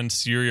Google and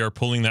Siri are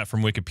pulling that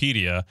from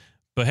Wikipedia.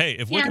 But hey,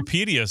 if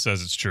Wikipedia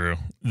says it's true,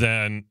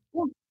 then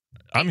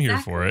I'm here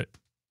for it,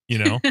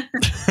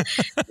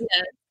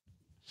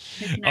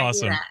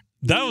 Awesome.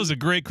 That was a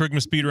great Charisma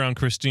Speed Round,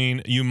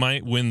 Christine. You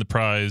might win the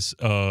prize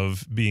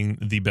of being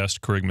the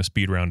best Charisma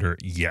Speed Rounder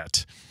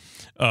yet.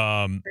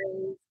 Praise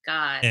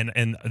God.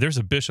 And there's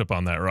a bishop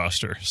on that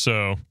roster.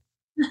 So.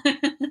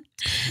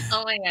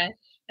 Oh my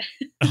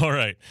gosh. All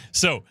right.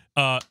 So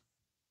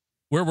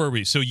where were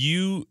we? So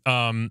you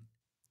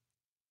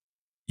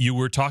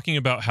were talking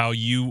about how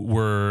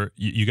you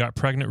got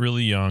pregnant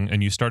really young,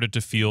 and you started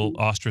to feel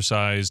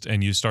ostracized,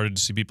 and you started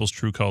to see people's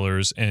true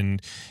colors,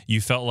 and you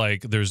felt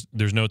like there's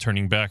no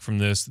turning back from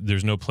this.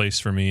 There's no place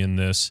for me in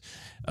this.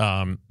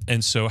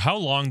 And so how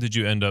long did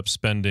you end up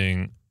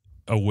spending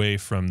away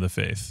from the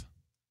faith?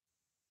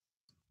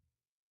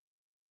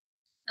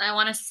 I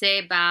want to say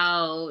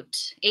about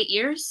 8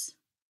 years,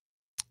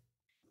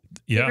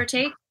 give Yeah. or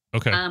take.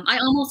 Okay. I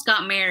almost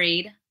got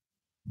married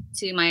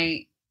to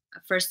my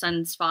first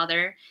son's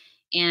father,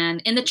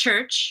 and in the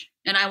church,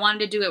 and I wanted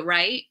to do it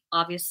right.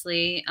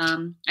 Obviously,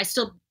 I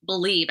still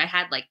believe I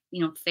had like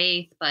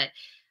faith, but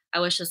I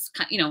was just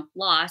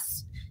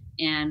lost,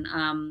 and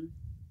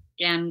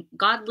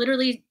God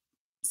literally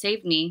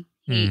saved me.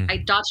 I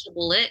dodged a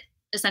bullet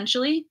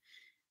essentially.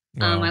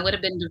 Wow. I would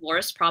have been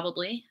divorced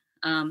probably.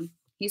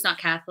 He's not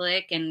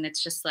Catholic, and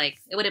it's just like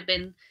it would have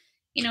been,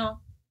 you know,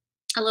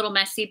 a little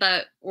messy,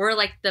 but we're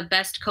like the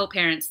best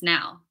co-parents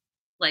now.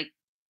 Like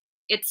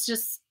it's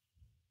just,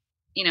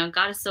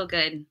 God is so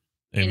good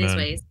in his Amen.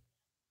 ways.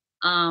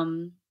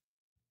 Um,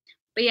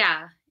 but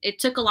yeah, it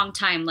took a long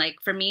time.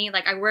 Like for me,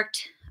 like I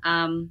worked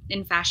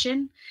in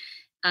fashion.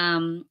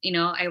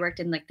 I worked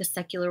in like the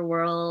secular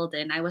world,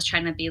 and I was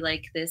trying to be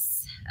like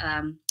this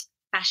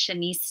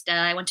fashionista.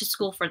 I went to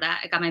school for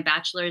that. I got my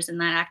bachelor's in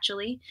that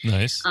actually.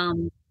 Nice.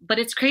 But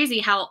it's crazy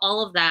how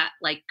all of that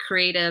like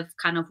creative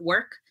kind of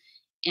work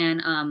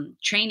and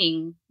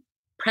training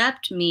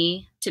prepped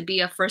me to be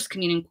a first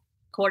communion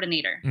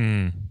coordinator.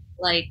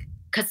 Like,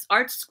 because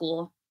art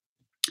school,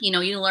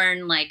 you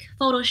learn like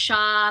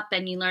Photoshop,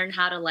 and you learn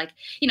how to like,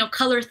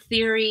 color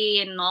theory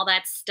and all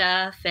that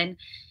stuff. And,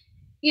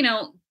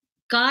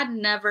 God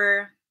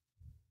never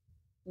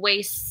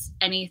wastes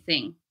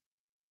anything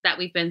that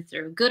we've been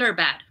through, good or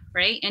bad,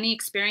 right? Any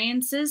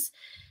experiences,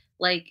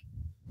 like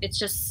it's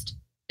just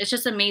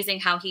amazing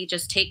how he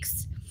just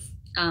takes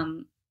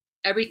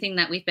everything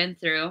that we've been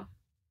through,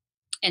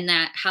 and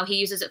that how he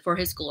uses it for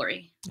his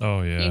glory.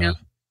 Oh yeah.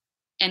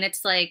 And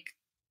it's like,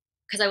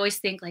 because I always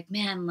think like,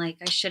 man, like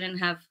I shouldn't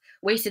have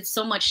wasted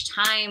so much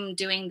time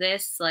doing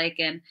this, like,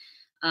 and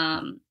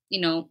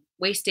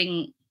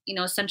wasting,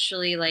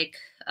 essentially like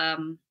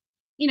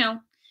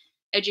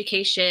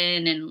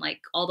education and like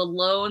all the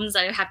loans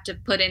I have to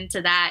put into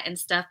that and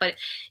stuff. But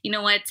you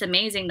know what? It's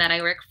amazing that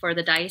I work for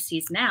the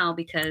diocese now,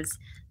 because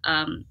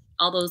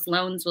all those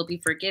loans will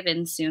be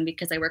forgiven soon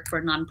because I work for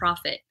a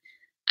nonprofit.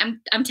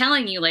 I'm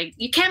telling you, like,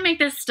 you can't make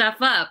this stuff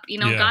up.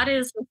 Yeah. God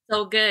is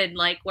so good.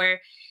 Like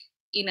where,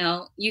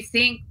 you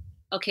think,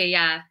 okay,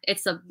 yeah,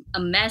 it's a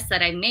mess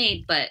that I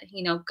made, but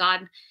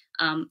God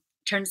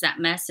turns that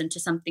mess into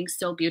something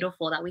so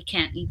beautiful that we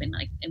can't even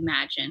like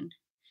imagine.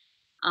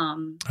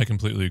 I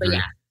completely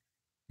agree.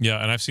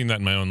 Yeah, and I've seen that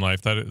in my own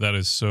life. That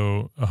is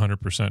so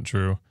 100%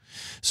 true.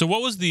 So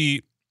what was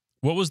the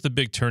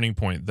big turning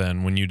point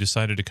then when you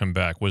decided to come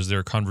back? Was there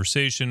a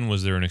conversation?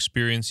 Was there an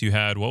experience you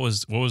had? What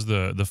was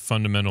the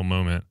fundamental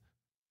moment?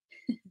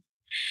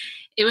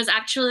 It was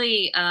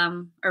actually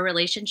a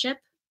relationship.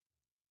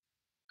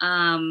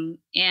 And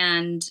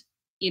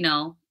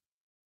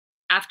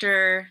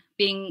after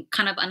being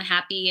kind of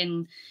unhappy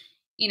and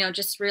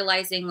just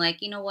realizing like,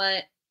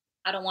 what,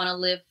 I don't want to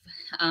live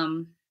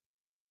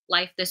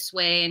life this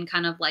way, and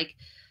kind of like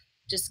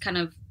just kind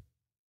of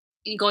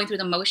going through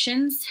the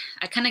motions,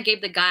 I kind of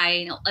gave the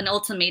guy an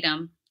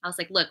ultimatum. I was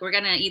like, look, we're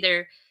going to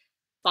either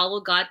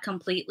follow God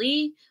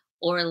completely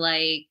or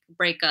like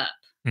break up.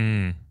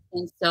 And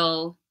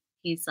so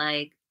he's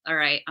like, all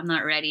right, I'm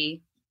not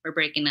ready. We're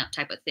breaking up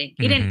type of thing.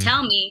 He didn't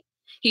tell me.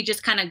 He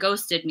just kind of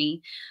ghosted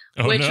me,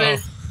 which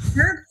was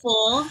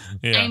hurtful.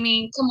 Yeah. I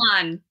mean, come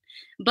on.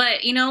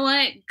 But you know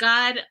what?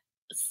 God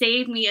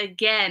saved me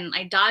again.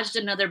 I dodged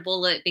another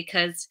bullet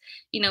because,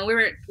 we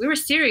were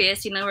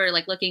serious, we were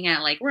like looking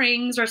at like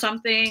rings or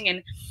something.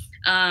 And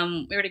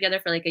we were together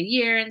for like a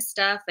year and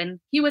stuff. And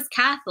he was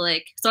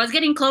Catholic. So I was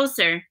getting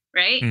closer,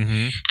 right?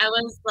 I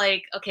was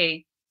like,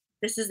 okay,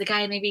 this is the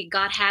guy maybe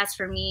God has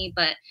for me.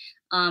 But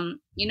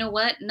you know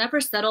what? Never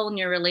settle in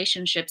your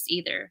relationships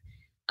either.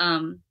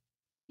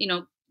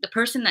 The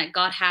person that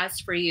God has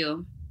for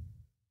you,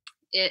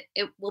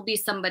 it will be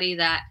somebody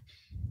that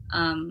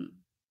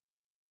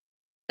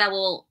that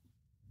will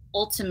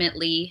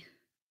ultimately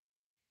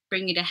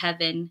bring you to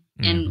heaven,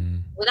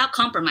 and without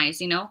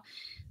compromise.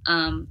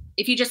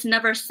 If you just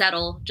never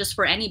settle just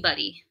for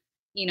anybody,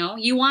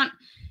 you want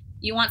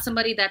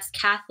somebody that's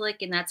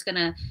Catholic and that's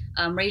gonna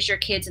raise your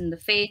kids in the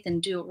faith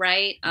and do it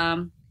right.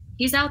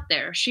 He's out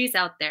there, she's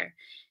out there.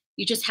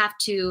 You just have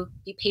to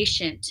be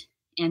patient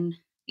and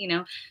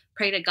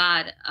pray to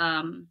God,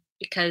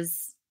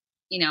 because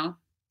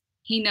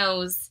he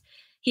knows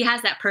he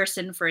has that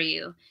person for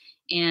you.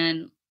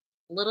 And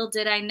little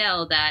did I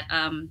know that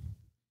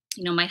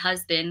my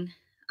husband,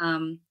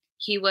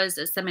 he was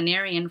a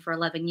seminarian for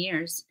 11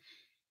 years,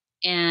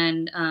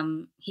 and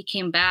he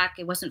came back.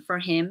 It wasn't for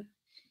him,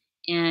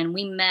 and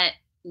we met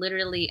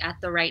literally at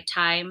the right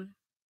time.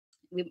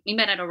 We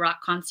met at a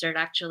rock concert,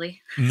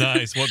 actually.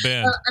 Nice. What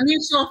band? A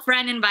mutual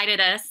friend invited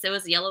us. It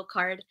was Yellow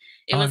Card.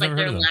 It was like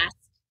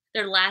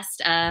their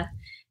last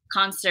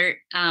concert.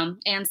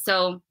 And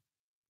so,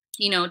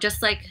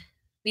 just like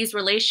these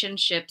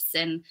relationships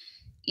and,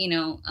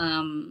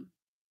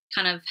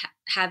 kind of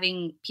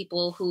having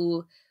people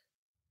who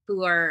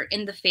are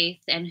in the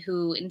faith and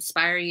who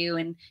inspire you,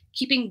 and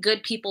keeping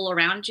good people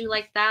around you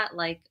like that.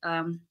 Like,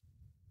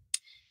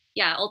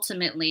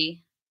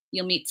 ultimately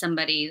you'll meet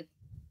somebody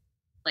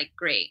like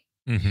great.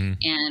 Mm-hmm.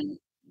 And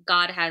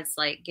God has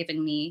like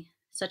given me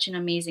such an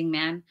amazing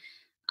man.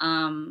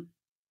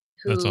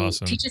 That's Who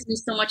awesome. teaches me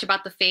so much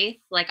about the faith.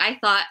 Like I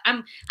thought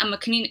I'm a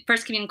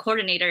first communion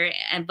coordinator,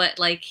 but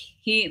like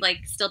he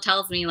like still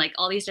tells me like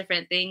all these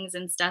different things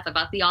and stuff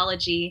about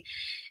theology,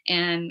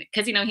 and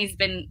because he's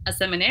been a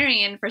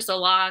seminarian for so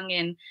long,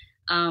 and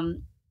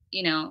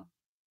you know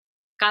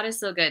God is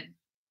so good.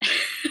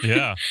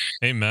 Yeah.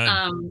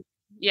 Amen.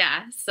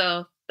 Yeah.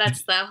 So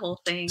that's that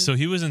whole thing. So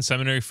he was in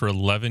seminary for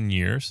 11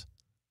 years.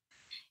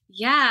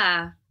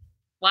 Yeah.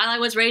 While I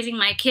was raising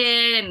my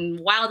kid and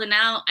wilding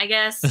out, I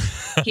guess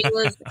he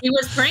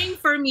was praying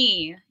for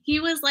me. He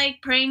was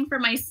like praying for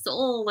my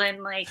soul,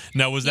 and like.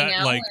 Now, was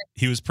that like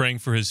he was praying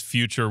for his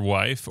future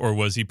wife, or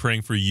was he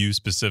praying for you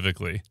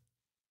specifically?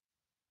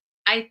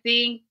 I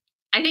think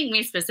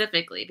me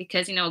specifically,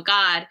 because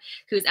God,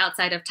 who's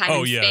outside of time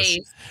and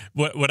space.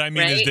 What I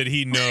mean is, did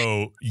he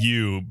know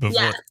you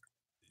before? Yeah.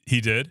 He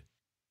did?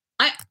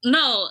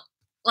 No,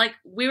 like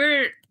we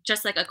were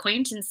just like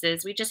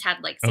acquaintances. We just had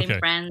like same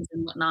friends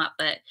and whatnot.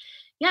 But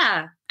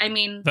yeah, I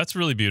mean, that's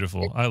really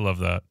beautiful. I love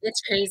that.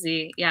 It's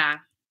crazy. Yeah.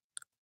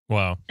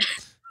 Wow.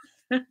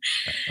 All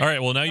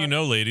right. Well,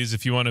 now ladies,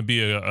 if you want to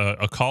be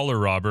a collar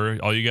robber,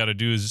 all you got to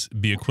do is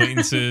be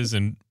acquaintances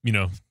and,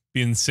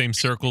 be in the same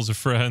circles of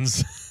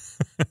friends.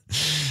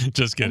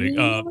 Just kidding.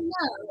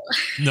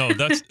 No,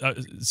 that's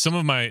some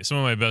of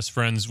my best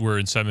friends were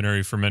in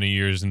seminary for many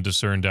years and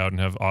discerned out and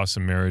have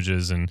awesome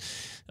marriages. And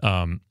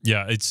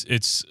yeah,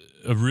 it's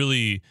a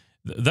really,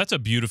 that's a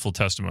beautiful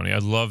testimony. I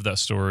love that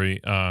story.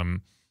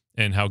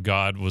 And how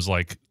God was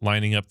like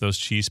lining up those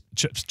cheese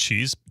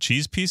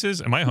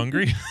pieces. Am I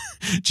hungry?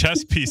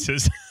 Chess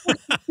pieces.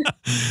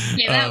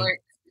 Yeah, that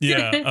works.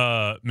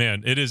 Yeah,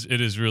 man, it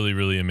is really,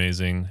 really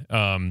amazing.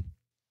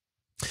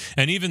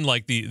 And even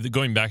like the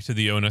going back to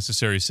the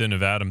necessary sin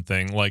of Adam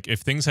thing, like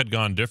if things had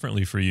gone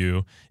differently for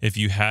you, if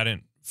you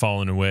hadn't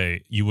fallen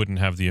away, you wouldn't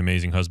have the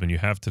amazing husband you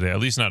have today, at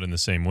least not in the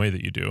same way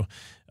that you do.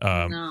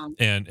 No.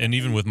 And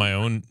even with my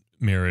own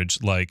marriage,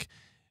 like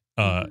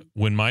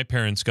when my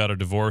parents got a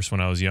divorce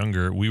when I was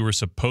younger, we were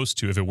supposed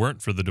to, if it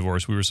weren't for the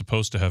divorce, we were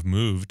supposed to have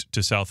moved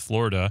to South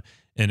Florida.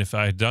 And if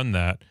I had done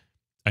that,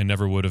 I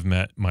never would have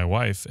met my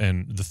wife,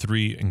 and the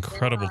 3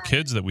 incredible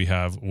kids that we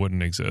have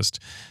wouldn't exist.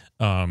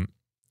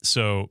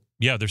 So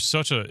yeah, there's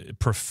such a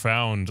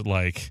profound,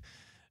 like,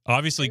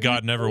 obviously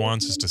God never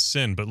wants us to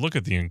sin, but look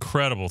at the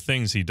incredible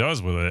things he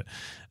does with it.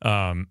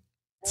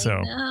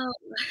 So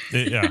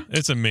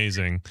it's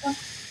amazing.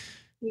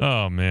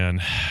 Oh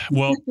man.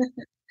 Well,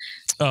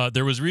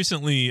 there was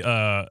recently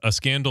a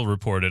scandal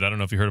reported. I don't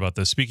know if you heard about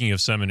this. Speaking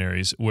of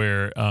seminaries,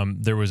 where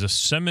there was a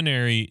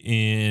seminary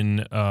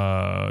in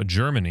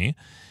Germany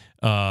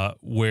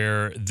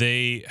where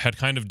they had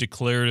kind of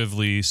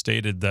declaratively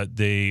stated that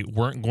they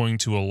weren't going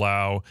to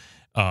allow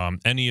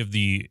any of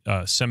the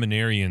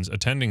seminarians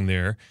attending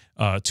there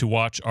to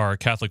watch our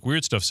Catholic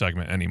Weird Stuff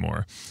segment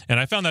anymore. And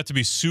I found that to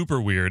be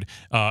super weird.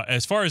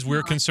 As far as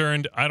we're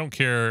concerned, I don't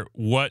care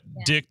what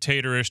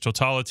dictatorish,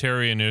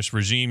 totalitarianish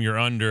regime you're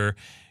under.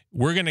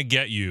 We're going to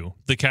get you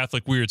the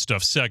Catholic Weird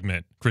Stuff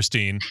segment,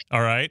 Christine.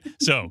 All right?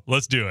 So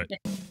let's do it.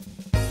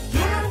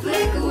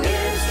 Catholic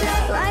Weird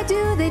Stuff. Why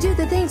do they do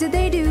the things that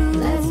they do?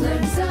 Let's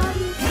learn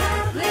some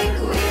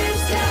Catholic Weird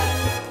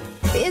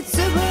Stuff. It's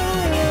a weird.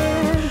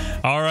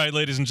 All right,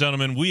 ladies and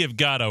gentlemen, we have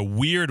got a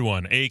weird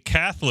one, a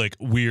Catholic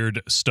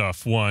Weird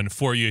Stuff one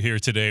for you here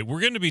today. We're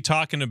going to be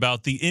talking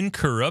about the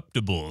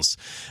Incorruptibles.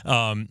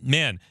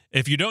 Man,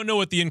 if you don't know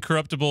what the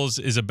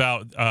Incorruptibles is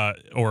about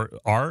or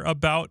are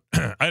about,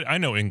 I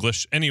know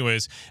English.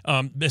 Anyways,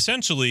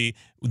 essentially,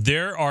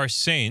 there are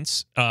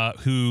saints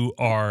who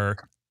are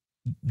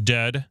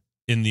dead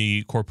in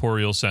the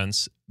corporeal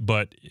sense,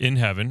 but in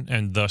heaven,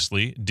 and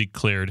thusly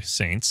declared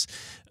saints.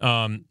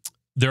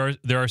 There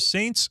are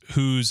saints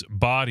whose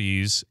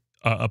bodies,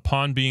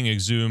 upon being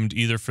exhumed,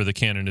 either for the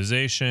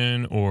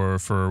canonization or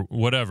for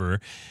whatever,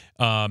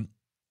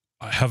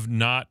 have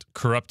not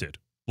corrupted.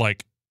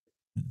 Like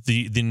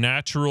the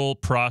natural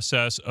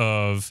process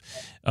of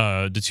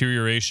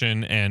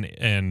deterioration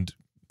and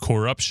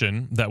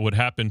corruption that would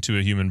happen to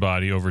a human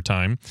body over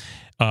time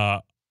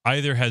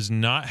either has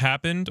not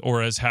happened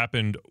or has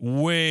happened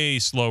way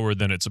slower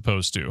than it's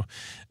supposed to.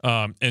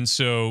 And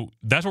so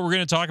that's what we're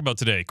going to talk about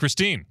today.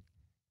 Christine.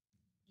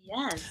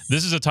 Yes.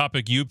 This is a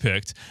topic you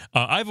picked.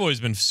 I've always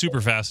been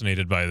super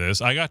fascinated by this.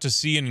 I got to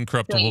see an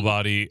incorruptible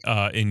body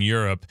in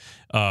Europe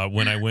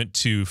when I went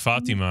to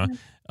Fatima.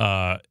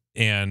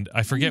 And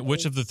I forget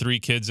which of the 3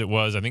 kids it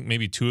was. I think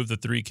maybe 2 of the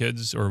 3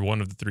 kids or one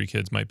of the 3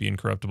 kids might be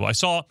incorruptible. I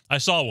saw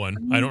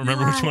one. I don't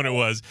remember which one it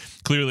was.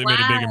 Clearly made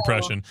a big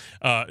impression.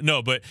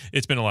 No, but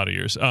it's been a lot of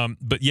years.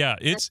 But yeah,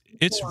 it's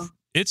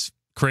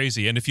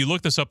crazy. And if you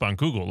look this up on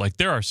Google, like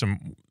there are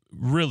some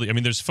really, I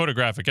mean, there's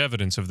photographic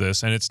evidence of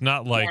this, and it's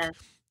not like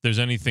there's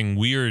anything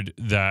weird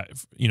that,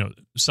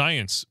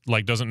 science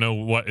like doesn't know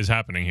what is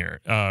happening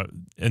here.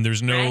 And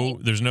there's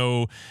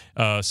no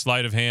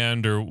sleight of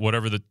hand or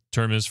whatever the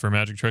term is for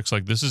magic tricks.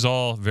 Like this is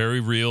all very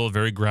real,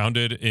 very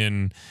grounded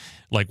in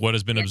like what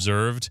has been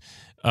observed.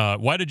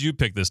 Why did you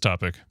pick this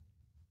topic?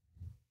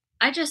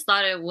 I just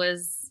thought it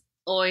was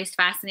always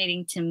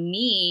fascinating to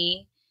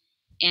me.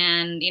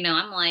 And,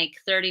 I'm like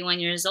 31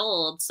 years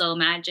old. So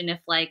imagine if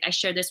like I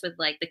shared this with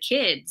like the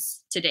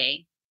kids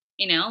today,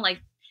 like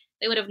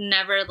they would have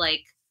never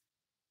like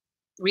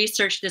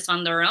researched this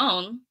on their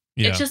own.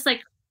 Yeah. It's just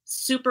like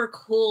super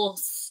cool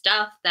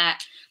stuff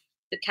that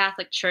the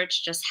Catholic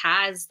Church just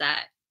has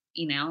that,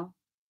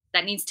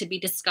 that needs to be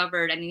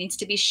discovered and it needs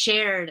to be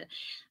shared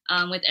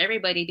with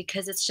everybody,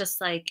 because it's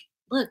just like,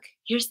 look,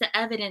 here's the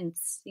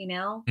evidence,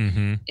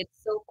 Mm-hmm.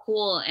 It's so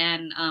cool.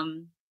 And,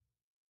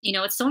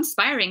 it's so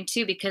inspiring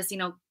too, because,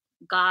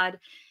 God,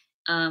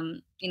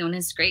 in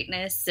his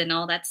greatness and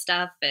all that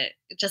stuff, it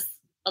just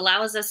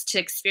allows us to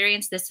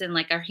experience this in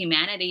like our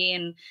humanity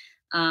and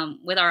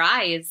with our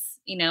eyes,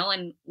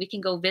 and we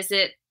can go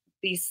visit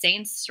these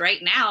saints right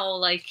now,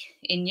 like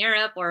in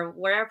Europe or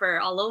wherever,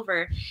 all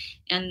over.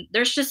 And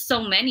there's just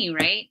so many,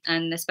 right?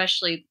 And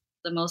especially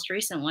the most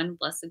recent one,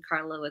 Blessed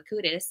Carlo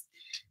Acutis,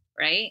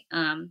 right?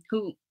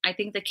 Who I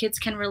think the kids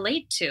can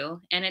relate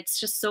to. And it's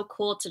just so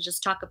cool to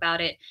just talk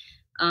about it,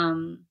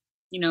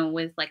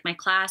 with like my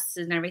classes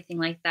and everything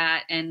like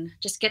that, and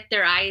just get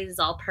their eyes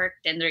all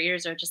perked and their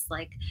ears are just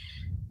like,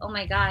 oh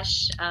my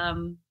gosh,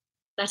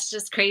 that's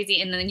just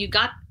crazy. And then you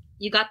got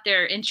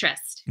their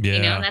interest.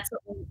 Yeah. That's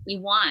what we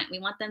want. We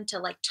want them to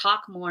like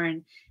talk more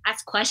and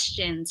ask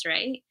questions,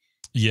 right?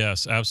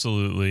 Yes,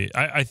 absolutely.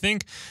 I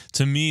think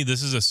to me,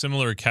 this is a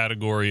similar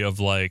category of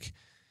like,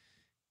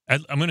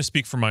 I'm going to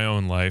speak for my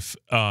own life.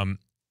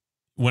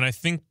 When I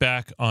think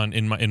back on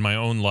in my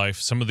own life,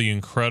 some of the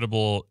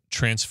incredible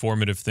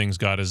transformative things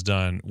God has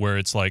done, where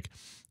it's like,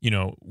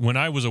 when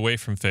I was away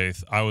from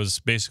faith, I was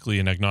basically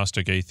an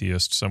agnostic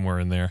atheist somewhere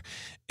in there.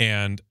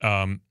 And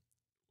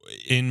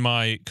in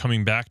my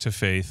coming back to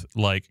faith,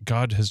 like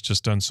God has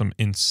just done some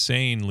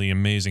insanely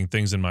amazing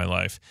things in my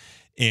life.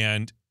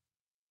 And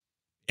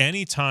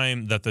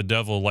anytime that the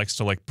devil likes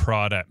to like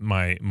prod at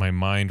my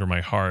mind or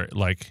my heart,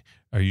 like,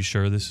 are you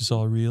sure this is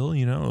all real?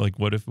 Like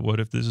what if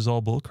this is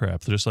all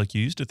bullcrap, just like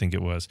you used to think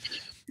it was?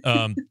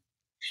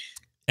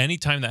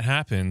 Anytime that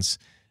happens,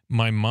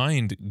 my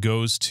mind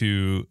goes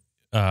to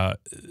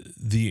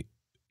the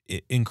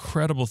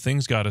incredible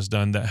things God has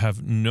done that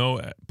have no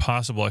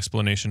possible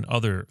explanation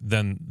other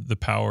than the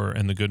power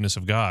and the goodness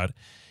of God.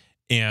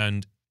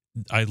 And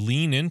I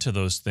lean into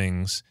those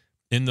things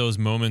in those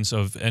moments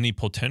of any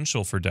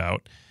potential for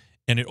doubt.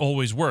 And it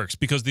always works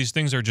because these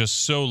things are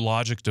just so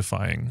logic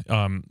defying.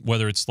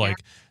 Whether it's like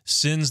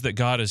sins that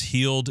God has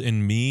healed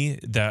in me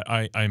that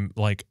I'm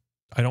like,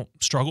 I don't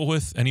struggle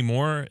with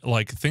anymore,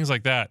 like things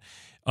like that.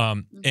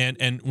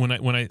 And when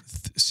I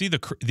see the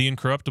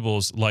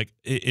Incorruptibles, like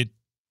it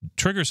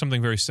triggers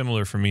something very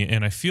similar for me.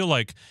 And I feel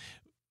like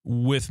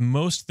with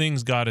most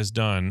things God has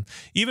done,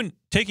 even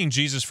taking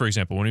Jesus, for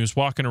example, when he was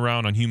walking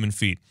around on human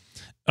feet,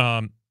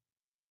 when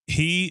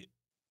he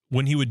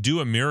would do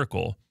a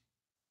miracle,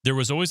 there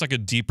was always like a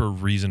deeper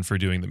reason for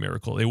doing the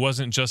miracle. It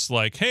wasn't just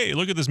like, hey,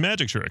 look at this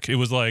magic trick. It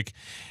was like,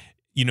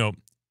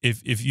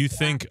 if you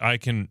think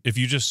if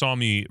you just saw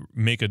me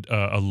make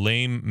a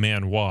lame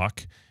man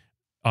walk,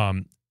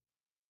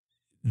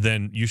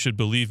 then you should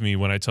believe me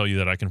when I tell you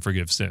that I can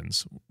forgive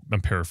sins.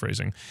 I'm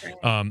paraphrasing.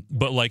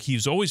 But like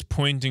he's always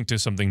pointing to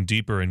something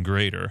deeper and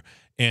greater.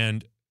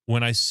 And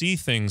when I see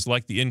things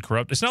like the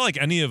Incorrupt, it's not like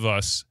any of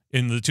us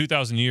in the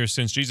 2,000 years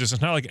since Jesus,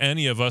 it's not like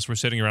any of us were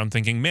sitting around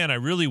thinking, man, I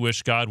really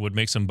wish God would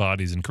make some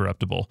bodies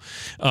incorruptible.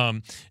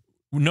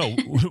 No,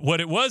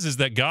 what it was is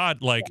that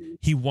God, like,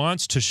 he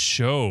wants to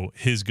show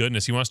his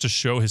goodness. He wants to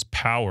show his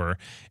power.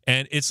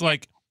 And it's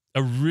like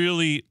a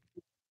really,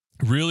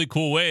 really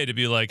cool way to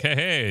be like,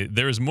 hey,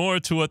 there's more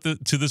to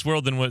to this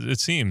world than what it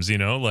seems,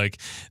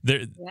 like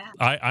there,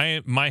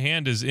 my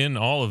hand is in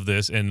all of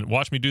this, and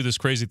watch me do this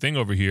crazy thing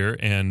over here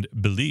and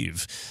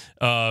believe.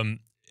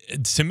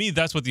 To me,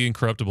 that's what the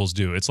Incorruptibles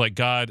do. It's like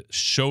God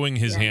showing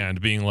his hand,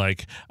 being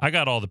like, I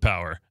got all the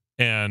power,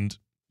 and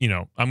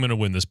I'm going to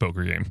win this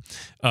poker game.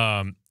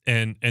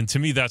 And to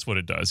me, that's what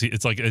it does.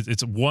 It's like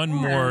it's one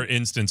more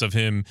instance of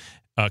him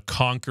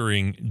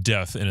conquering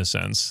death in a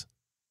sense.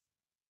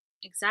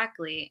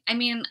 Exactly. I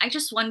mean, I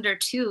just wonder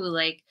too,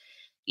 like,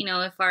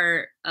 if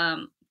our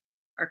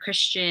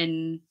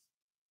Christian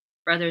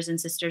brothers and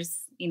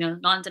sisters,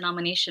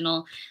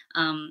 non-denominational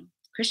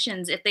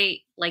Christians, if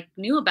they like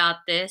knew about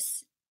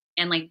this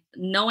and like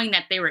knowing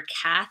that they were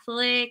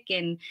Catholic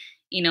and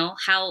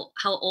how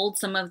old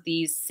some of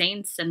these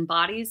saints and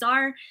bodies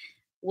are,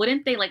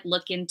 wouldn't they like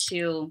look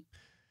into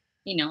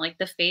like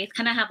the faith,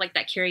 kind of have like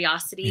that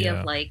curiosity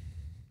of like,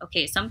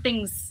 okay,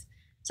 something's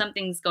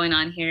going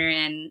on here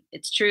and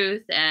it's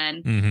truth,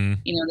 and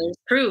there's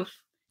proof,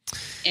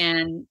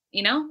 and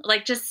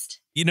like just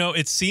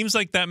it seems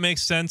like that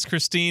makes sense,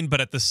 Christine,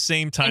 but at the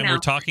same time we're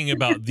talking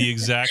about the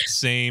exact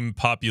same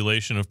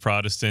population of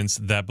Protestants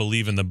that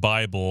believe in the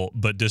Bible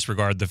but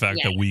disregard the fact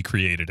that we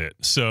created it.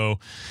 So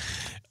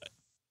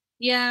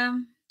yeah,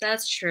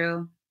 that's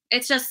true.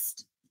 It's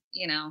just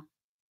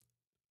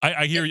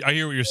I hear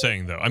what you're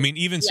saying though. I mean,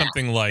 even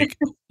something like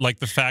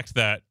the fact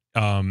that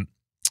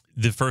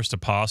the first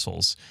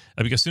apostles,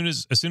 because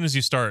as soon as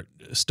you start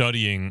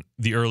studying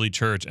the early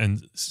church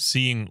and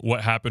seeing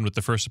what happened with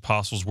the first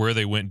apostles, where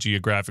they went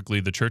geographically,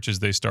 the churches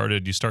they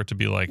started, you start to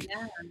be like,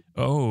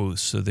 oh,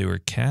 so they were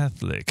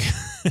Catholic.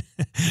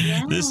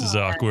 This is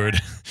awkward.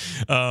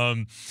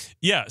 So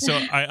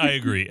I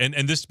agree.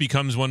 And this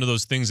becomes one of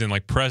those things in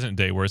like present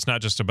day where it's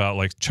not just about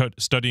like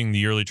studying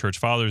the early church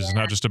fathers. It's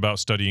not just about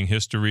studying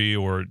history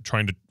or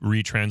trying to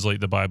retranslate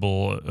the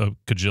Bible a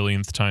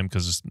cajillionth time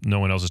because no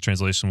one else's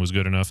translation was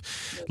good enough.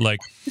 Like,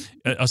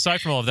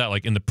 aside from all of that,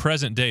 like in the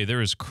present day,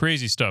 there is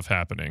crazy stuff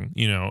happening,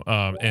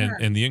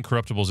 and the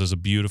Incorruptibles is a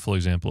beautiful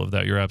example of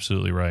that. You're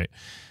absolutely right.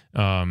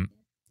 And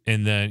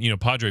then,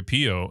 Padre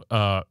Pio,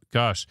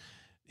 gosh,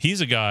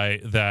 he's a guy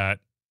that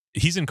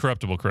he's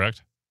incorruptible,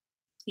 correct?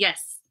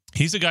 Yes.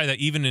 He's a guy that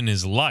even in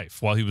his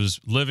life, while he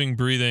was living,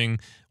 breathing,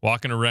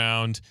 walking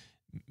around,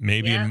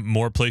 maybe in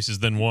more places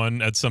than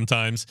one at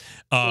sometimes,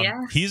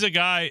 he's a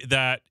guy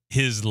that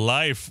his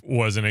life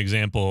was an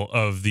example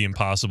of the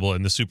impossible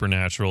and the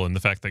supernatural and the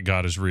fact that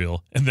God is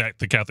real and that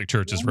the Catholic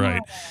Church is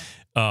right.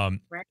 And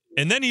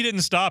then he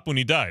didn't stop when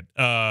he died.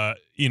 I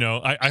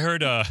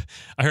heard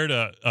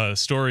a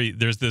story.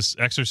 There's this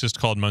exorcist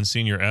called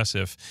Monsignor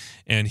Esif,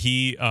 and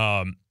he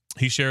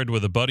shared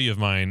with a buddy of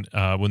mine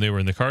when they were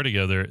in the car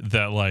together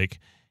that like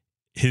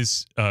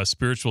his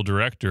spiritual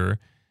director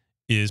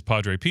is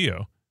Padre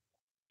Pio.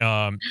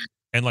 And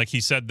like he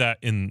said that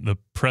in the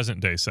present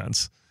day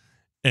sense.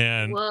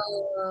 And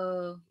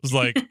Whoa. was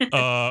like,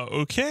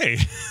 okay,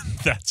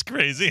 that's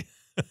crazy.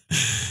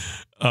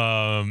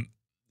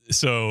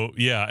 So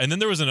yeah. And then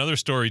there was another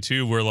story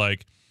too, where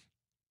like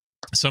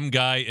some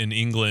guy in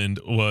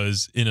England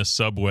was in a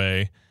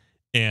subway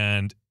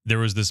and there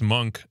was this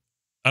monk.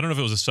 I don't know if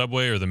it was a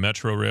subway or the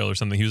metro rail or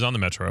something. He was on the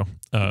metro.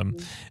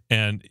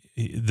 And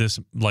this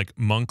like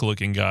monk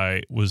looking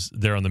guy was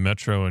there on the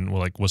metro and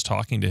like was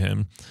talking to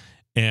him.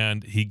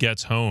 And he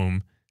gets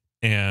home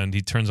and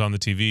he turns on the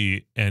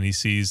TV and he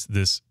sees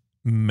this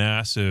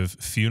massive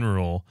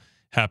funeral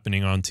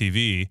happening on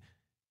TV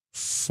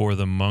for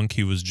the monk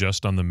he was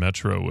just on the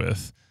metro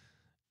with.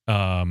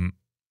 In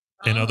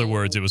other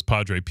words, it was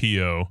Padre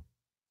Pio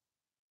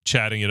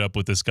chatting it up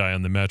with this guy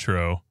on the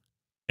metro.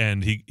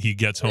 And he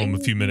gets home a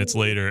few minutes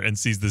later and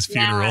sees this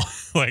funeral.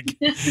 Like,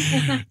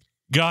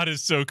 God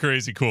is so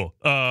crazy cool.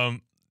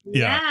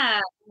 Yeah.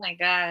 Oh my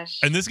gosh.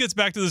 And this gets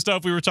back to the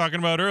stuff we were talking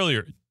about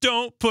earlier.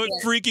 Don't put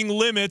freaking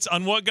limits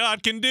on what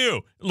God can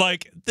do.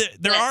 Like,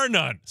 there are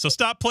none. So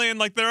stop playing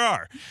like there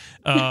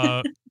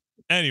are.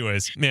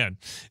 Anyways, man,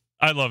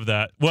 I love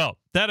that. Well,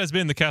 that has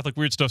been the Catholic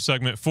Weird Stuff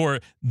segment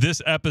for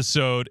this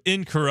episode,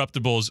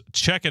 Incorruptibles.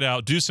 Check it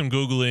out. Do some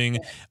Googling.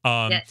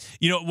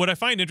 What I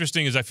find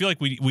interesting is I feel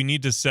like we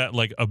need to set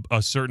like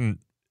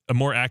a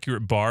more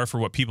accurate bar for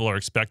what people are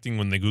expecting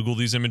when they Google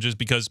these images,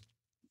 because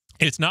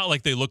it's not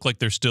like they look like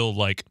they're still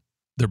like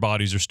their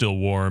bodies are still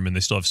warm and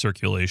they still have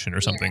circulation or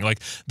something. Like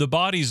the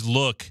bodies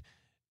look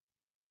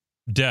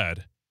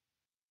dead,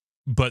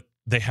 but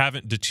they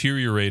haven't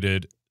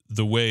deteriorated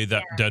the way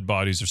that dead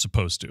bodies are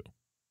supposed to.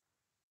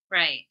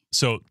 Right.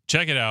 So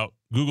check it out.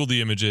 Google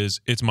the images.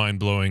 It's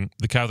mind-blowing.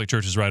 The Catholic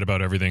Church is right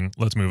about everything.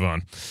 Let's move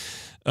on.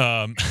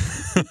 Amen.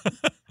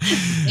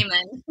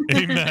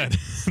 Amen.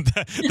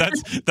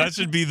 That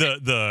should be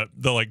the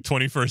like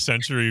 21st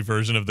century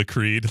version of the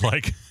creed.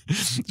 Like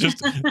just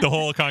the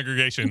whole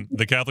congregation.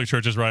 The Catholic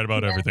Church is right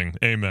about everything.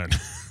 Amen.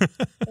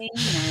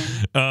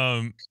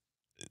 Amen.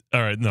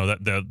 All right. No,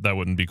 that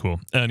wouldn't be cool.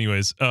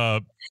 Anyways,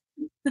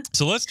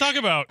 so let's talk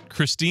about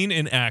Christine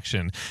in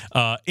action.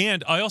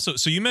 And I also,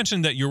 so you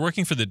mentioned that you're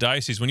working for the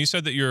diocese. When you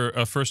said that you're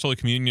a First Holy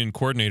Communion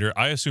coordinator,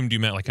 I assumed you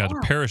meant like at a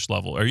parish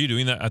level. Are you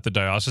doing that at the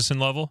diocesan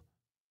level?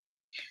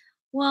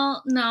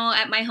 Well, no,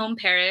 at my home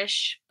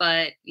parish,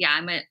 but yeah,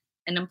 I'm an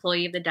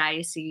employee of the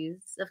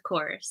diocese, of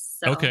course.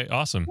 So. Okay,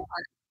 awesome.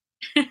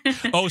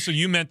 Oh, so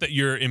you meant that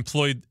you're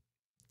employed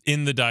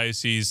in the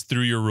diocese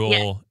through your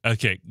role. Yeah.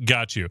 Okay,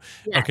 got you.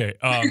 Yeah. Okay.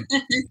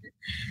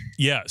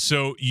 Yeah,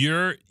 so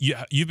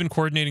you've been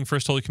coordinating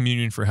First Holy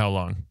Communion for how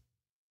long?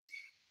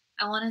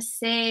 I want to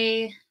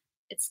say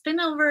it's been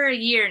over a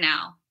year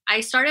now.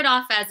 I started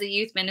off as a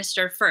youth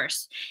minister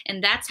first,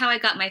 and that's how I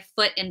got my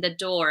foot in the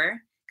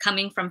door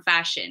coming from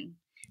fashion.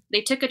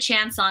 They took a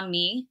chance on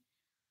me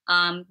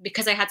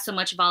because I had so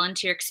much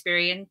volunteer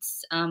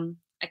experience. I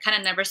kind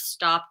of never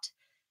stopped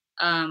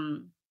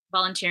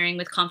volunteering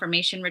with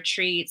confirmation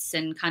retreats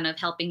and kind of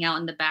helping out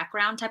in the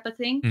background type of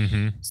thing.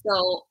 Mm-hmm.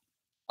 So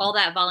all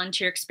that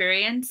volunteer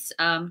experience,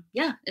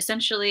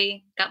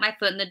 essentially got my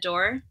foot in the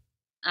door.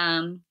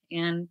 And,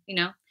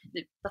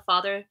 the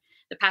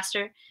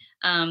pastor,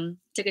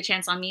 took a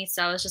chance on me.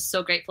 So I was just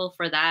so grateful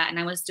for that. And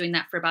I was doing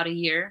that for about a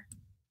year.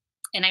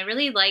 And I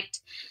really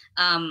liked,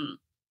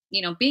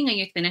 being a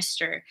youth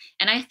minister.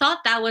 And I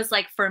thought that was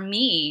like, for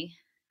me,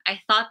 I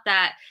thought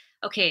that,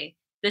 okay,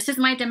 this is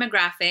my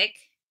demographic,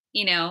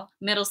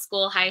 middle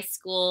school, high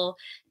school,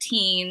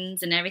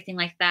 teens, and everything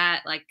like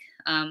that. Like,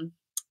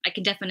 I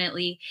can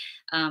definitely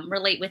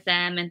relate with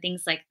them and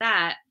things like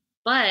that.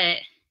 But,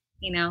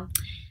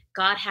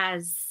 God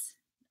has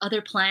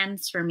other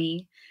plans for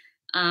me.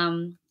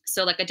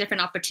 So like a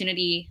different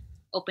opportunity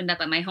opened up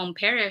at my home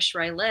parish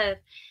where I live.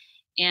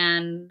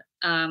 And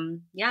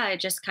yeah, I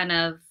just kind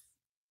of,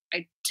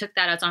 I took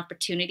that as an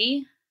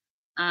opportunity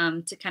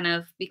to kind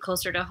of be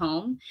closer to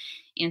home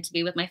and to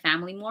be with my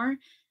family more.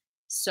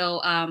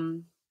 So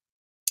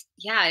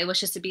yeah, it was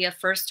just to be a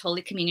first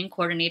Holy Communion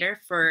coordinator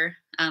for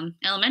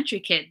elementary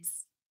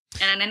kids.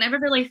 And I never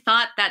really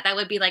thought that that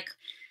would be like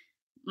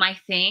my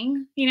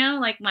thing, you know,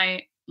 like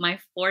my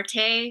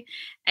forte,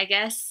 I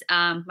guess,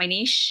 my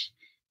niche.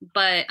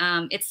 But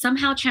it's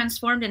somehow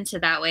transformed into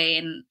that way.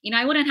 And, you know,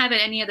 I wouldn't have it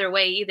any other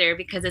way either,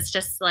 because it's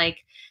just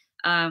like,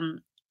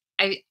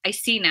 I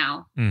see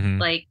now,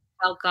 like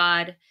how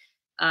God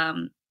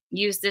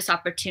used this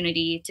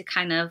opportunity to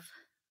kind of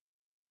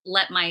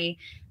let my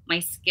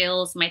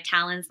skills, my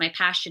talents, my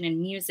passion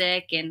in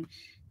music and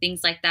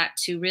things like that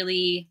to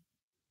really,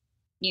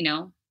 you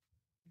know,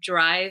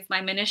 drive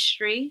my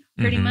ministry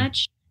pretty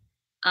much.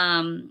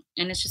 And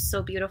it's just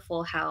so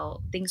beautiful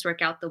how things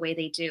work out the way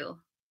they do.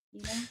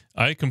 You know?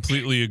 I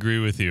completely agree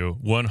with you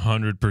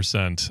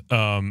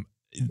 100%.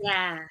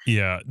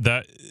 Yeah,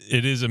 that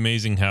it is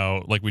amazing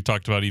how, like we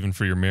talked about, even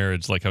for your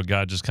marriage, like how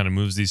God just kind of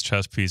moves these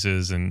chess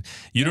pieces and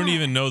you don't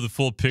even know the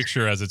full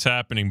picture as it's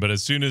happening. But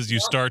as soon as you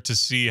start to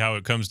see how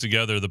it comes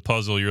together, the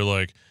puzzle, you're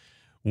like,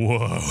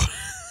 whoa.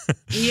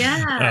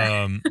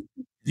 Yeah.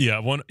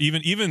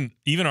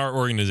 Even our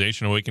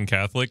organization, Awaken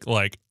Catholic,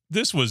 like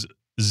this was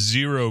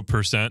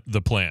 0%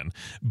 the plan,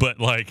 but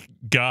like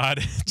God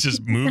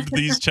just moved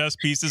these chess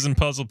pieces and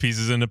puzzle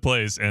pieces into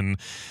place. And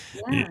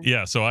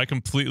so I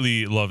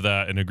completely love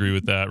that and agree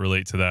with that,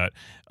 relate to that.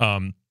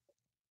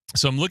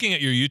 So I'm looking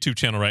at your YouTube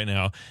channel right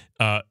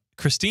now,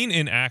 Christine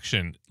in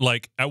Action.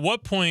 Like, at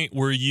what point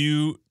were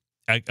you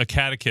a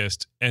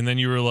catechist and then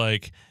you were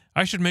like,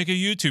 I should make a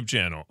YouTube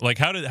channel? Like,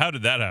 how did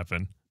that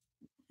happen?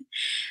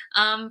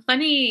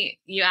 Funny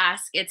you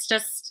ask. It's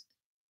just,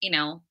 you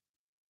know,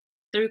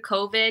 through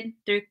COVID,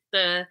 through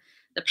the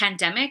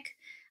pandemic,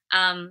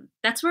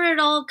 that's where it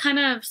all kind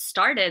of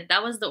started.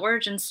 That was the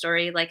origin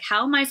story. Like,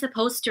 how am I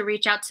supposed to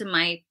reach out to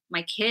my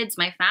kids,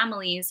 my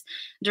families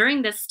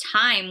during this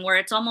time where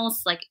it's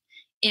almost like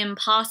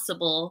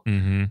impossible,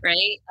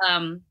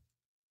 right?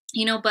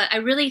 You know, but I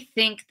really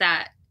think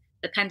that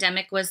the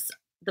pandemic was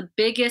the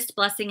biggest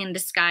blessing in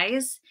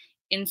disguise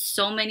in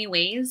so many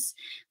ways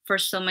for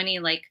so many,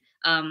 like,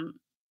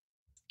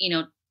 you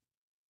know,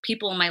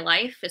 people in my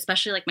life,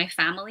 especially like my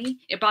family.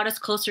 It brought us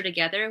closer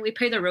together. We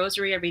pray the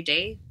rosary every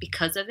day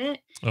because of it.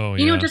 Oh,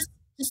 you know, just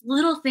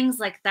little things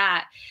like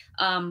that.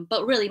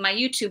 But really, my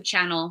YouTube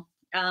channel,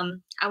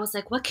 I was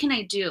like, what can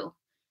I do?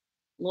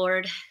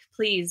 Lord,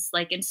 please,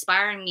 like,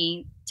 inspire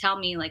me. Tell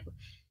me, like,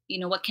 you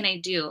know, what can I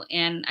do?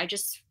 And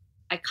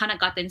I kind of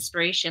got the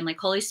inspiration. Like,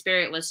 Holy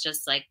Spirit was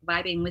just like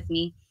vibing with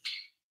me.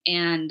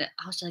 And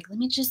I was like, let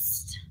me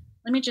just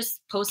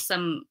post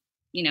some,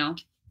 you know,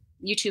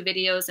 YouTube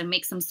videos and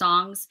make some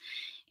songs.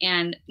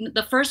 And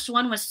the first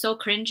one was so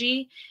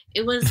cringy.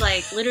 It was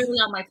like literally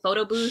on my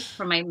photo booth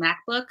for my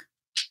MacBook.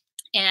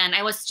 And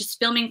I was just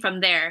filming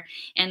from there.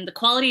 And the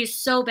quality is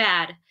so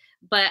bad.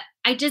 But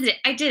I did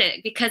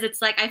it because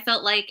it's like, I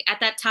felt like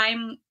at that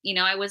time, you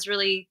know, I was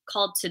really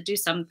called to do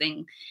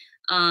something.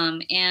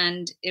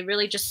 And it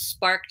really just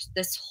sparked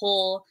this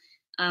whole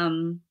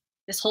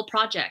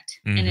project.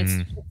 And it's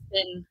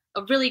been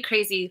a really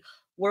crazy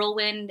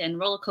whirlwind and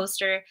roller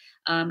coaster.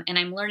 And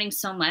I'm learning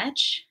so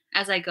much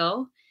as I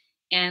go.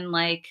 And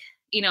like,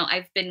 you know,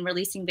 I've been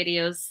releasing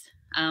videos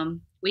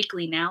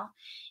weekly now.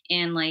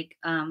 And like,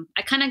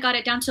 I kind of got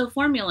it down to a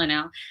formula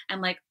now.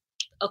 I'm like,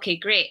 okay,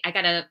 great. I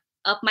got to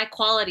up my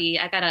quality.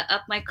 I got to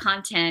up my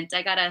content.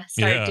 I got to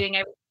start doing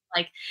everything,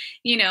 like,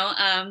 you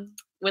know,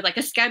 with like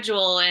a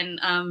schedule.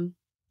 And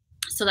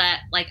so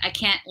that like, I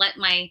can't let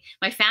my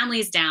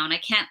families down. I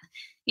can't,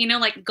 you know,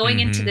 like going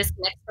into this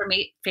next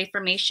faith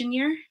formation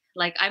year,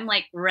 like I'm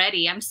like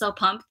ready. I'm so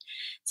pumped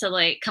to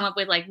like come up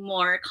with like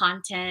more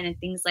content and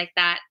things like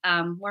that,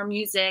 more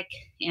music.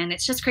 And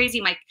it's just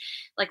crazy. My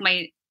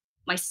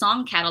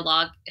song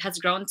catalog has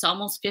grown to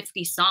almost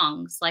 50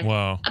 songs, like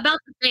about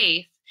the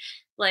faith.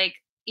 Like,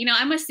 you know,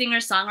 I'm a singer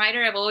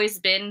songwriter. I've always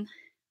been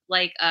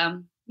like,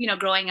 you know,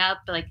 growing up,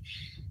 like,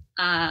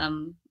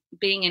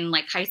 being in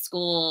like high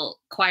school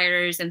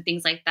choirs and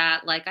things like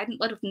that. Like I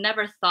would have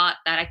never thought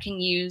that I can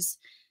use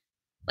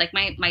like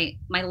my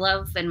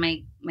love and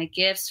my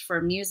gifts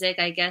for music,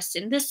 I guess,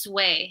 in this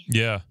way.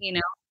 Yeah. You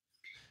know,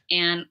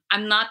 and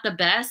I'm not the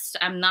best.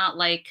 I'm not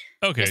like,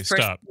 okay, this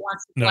person stop. who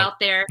wants to go out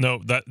there.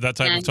 No, that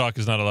type of talk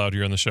is not allowed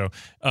here on the show.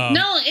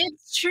 No,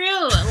 it's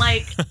true.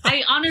 Like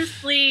I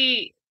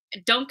honestly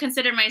don't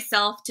consider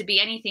myself to be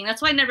anything.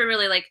 That's why I never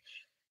really like,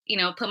 you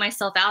know, put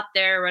myself out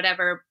there or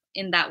whatever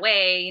in that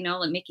way, you know,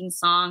 like making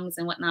songs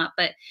and whatnot.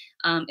 But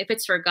if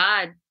it's for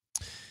God,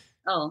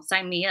 oh,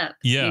 sign me up.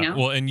 Yeah. You know?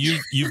 Well, and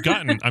you've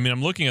gotten, I mean,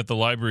 I'm looking at the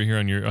library here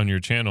on your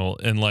channel,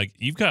 and like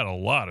you've got a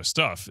lot of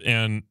stuff,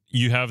 and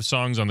you have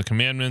songs on the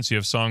commandments, you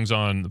have songs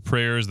on the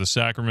prayers, the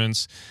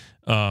sacraments.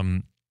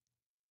 And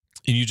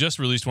you just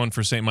released one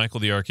for St. Michael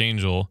the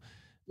Archangel.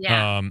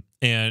 Yeah.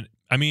 And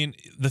I mean,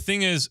 the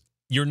thing is,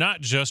 you're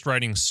not just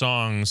writing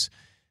songs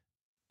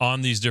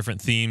on these different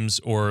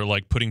themes or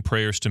like putting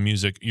prayers to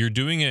music. You're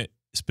doing it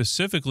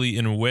specifically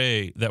in a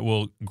way that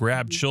will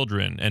grab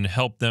children and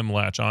help them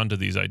latch onto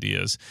these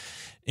ideas.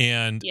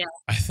 And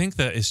I think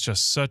that is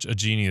just such a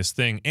genius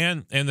thing.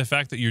 And the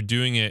fact that you're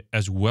doing it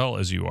as well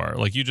as you are,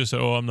 like you just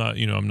said, oh, I'm not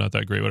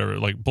that great, whatever,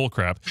 like bull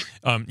crap.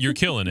 You're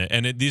killing it.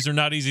 And these are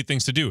not easy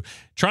things to do.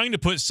 Trying to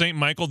put St.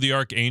 Michael the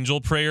Archangel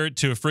prayer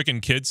to a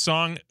freaking kid's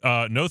song.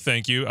 No,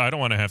 thank you. I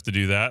don't want to have to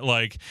do that.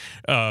 Like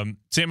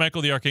St.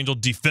 Michael the Archangel,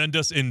 defend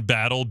us in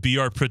battle, be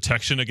our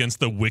protection against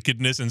the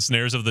wickedness and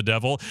snares of the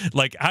devil.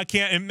 Like I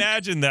can't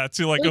imagine that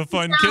to like a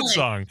fun kid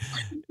song,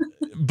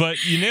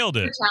 but you nailed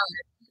it.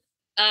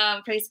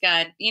 Praise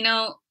God.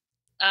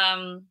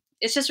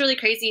 It's just really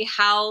crazy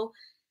how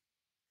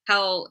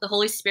the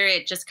Holy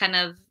Spirit just kind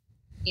of,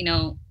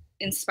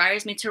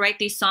 inspires me to write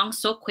these songs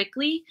so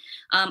quickly.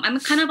 I'm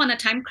kind of on a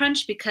time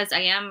crunch because I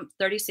am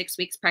 36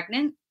 weeks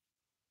pregnant.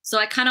 So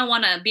I kind of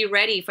want to be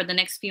ready for the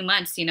next few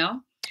months,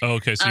 Oh,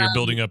 okay. So you're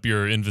building up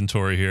your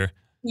inventory here.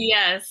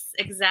 Yes,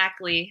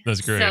 exactly.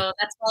 That's great. So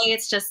that's why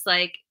it's just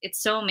like,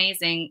 it's so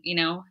amazing,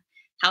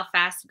 how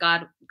fast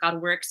God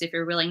works if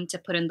you're willing to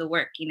put in the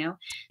work, Amen.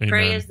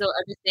 Pray as though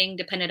everything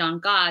depended on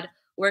God,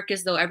 work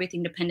as though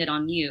everything depended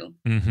on you.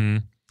 Mm-hmm.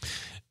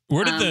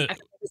 Where did I forget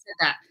who said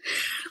that.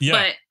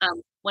 Yeah. But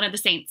one of the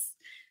saints.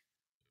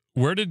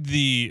 Where did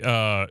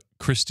the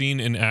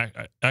Christine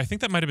I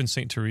think that might have been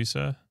Saint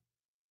Teresa,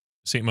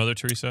 Saint Mother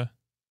Teresa.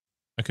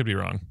 I could be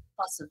wrong.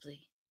 Possibly.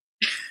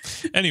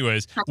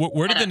 Anyways,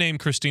 where did the name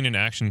Christine in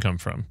Action come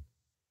from?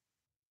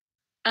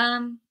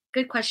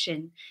 Good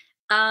question.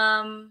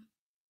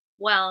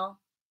 Well,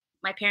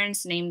 my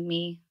parents named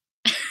me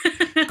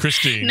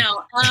Christine.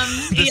 No,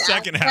 the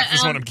second half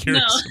is what I'm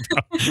curious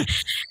about.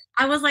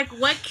 I was like,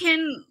 what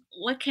can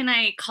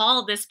I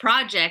call this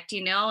project,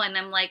 And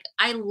I'm like,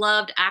 I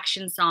loved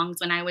action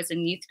songs when I was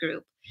in youth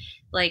group.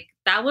 Like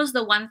that was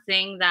the one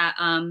thing that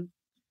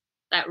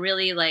that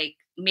really like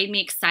made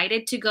me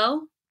excited to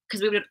go,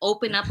 because we would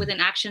open up with an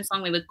action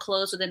song, we would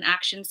close with an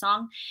action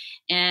song,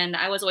 and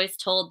I was always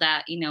told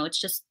that it's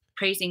just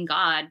praising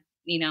God,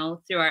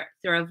 through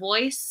our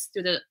voice,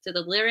 through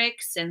the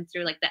lyrics, and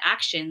through like the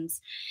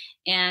actions.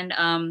 And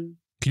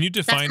can you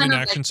define an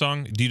action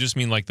song? Do you just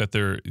mean like that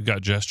they're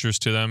got gestures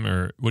to them,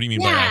 or what do you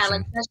mean by action? Yeah,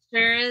 like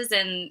gestures,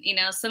 and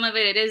some of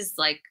it is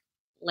like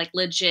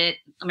legit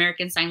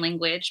American Sign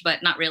Language,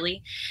 but not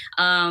really.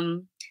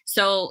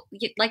 So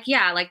like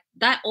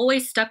that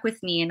always stuck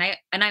with me,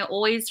 and I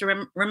always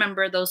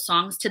remember those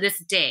songs to this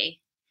day.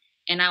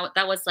 And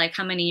that was like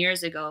how many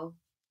years ago?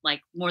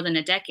 Like more than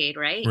a decade,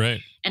 right? Right.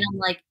 And I'm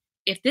like,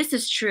 if this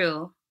is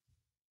true,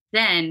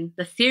 then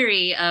the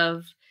theory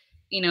of,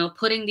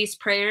 putting these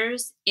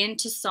prayers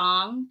into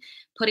song,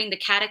 putting the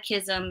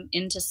catechism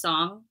into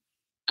song,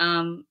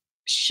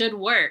 should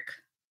work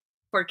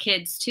for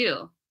kids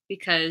too,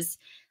 because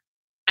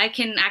I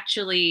can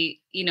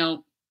actually,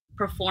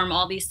 perform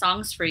all these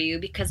songs for you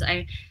because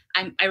I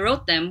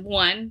wrote them,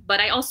 one, but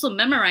I also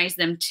memorize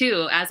them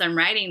too as I'm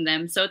writing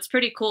them. So it's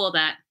pretty cool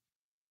that,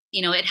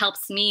 it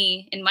helps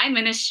me in my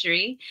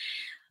ministry.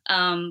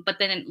 But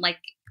then like,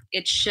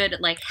 it should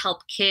like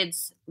help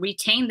kids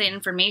retain the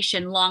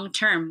information long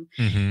term,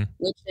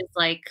 which is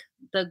like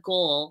the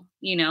goal,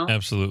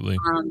 Absolutely.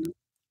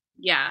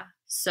 Yeah.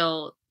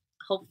 So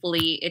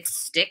hopefully it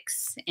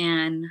sticks,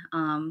 and,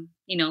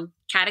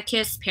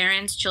 catechists,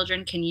 parents,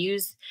 children can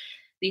use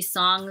these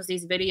songs,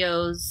 these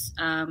videos,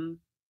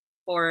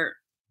 for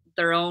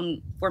their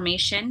own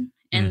formation.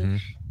 And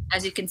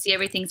as you can see,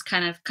 everything's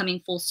kind of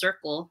coming full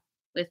circle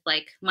with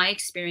like my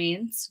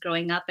experience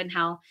growing up, and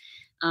how,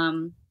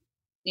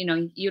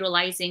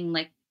 utilizing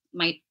like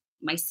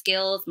my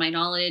skills, my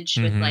knowledge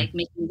with like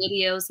making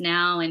videos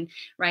now and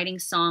writing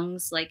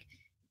songs, like,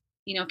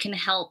 can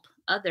help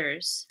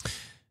others.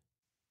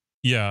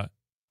 Yeah.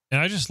 And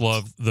I just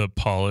love the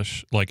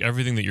polish. Like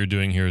everything that you're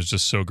doing here is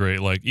just so great.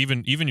 Like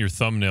even your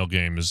thumbnail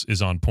game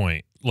is on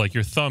point. Like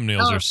your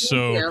thumbnails are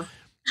so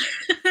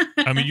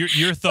I mean,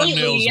 your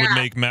thumbnails would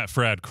make Matt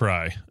Fradd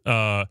cry.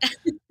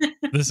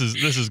 This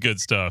is good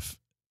stuff.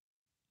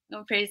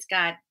 Oh, praise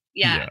God.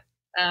 Yeah.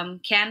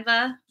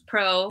 Canva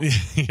Pro.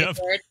 Yep.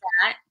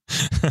 That.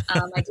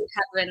 I do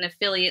have an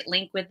affiliate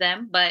link with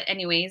them, but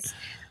anyways,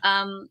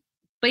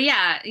 but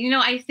yeah,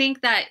 I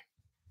think that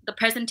the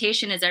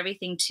presentation is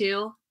everything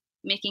too,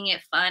 making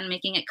it fun,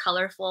 making it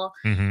colorful.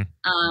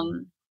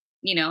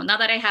 Now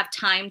that I have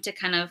time to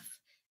kind of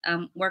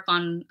work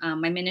on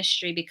my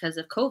ministry because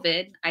of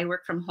COVID, I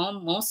work from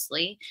home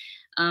mostly.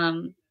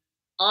 A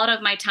lot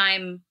of my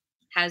time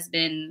has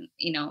been,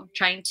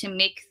 trying to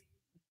make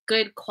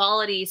good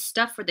quality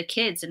stuff for the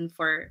kids and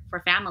for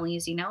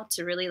families,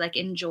 to really like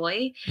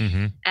enjoy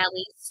at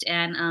least.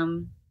 And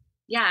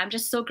I'm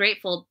just so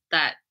grateful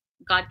that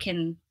God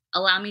can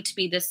allow me to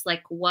be this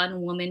like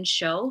one woman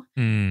show.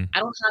 I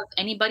don't have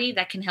anybody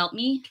that can help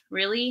me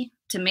really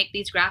to make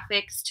these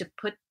graphics, to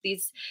put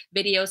these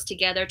videos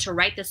together, to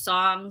write the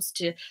songs,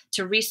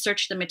 to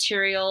research the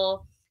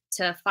material,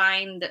 to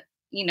find,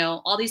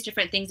 all these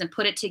different things and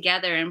put it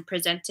together and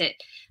present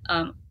it.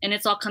 And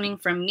it's all coming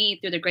from me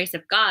through the grace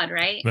of God,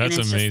 right? That's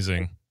and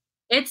amazing.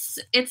 It's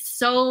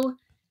so,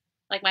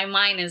 like, my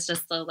mind is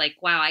just so like,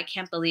 wow, I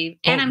can't believe.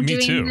 And I'm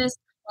doing this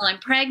while I'm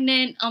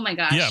pregnant. Oh my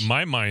gosh. Yeah,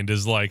 my mind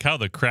is like, how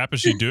the crap is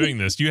she doing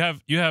this? You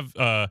have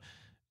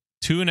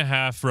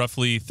 2.5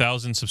 roughly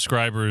 1,000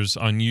 subscribers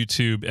on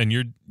YouTube, and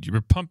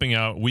you're pumping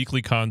out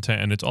weekly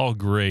content, and it's all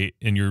great.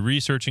 And you're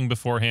researching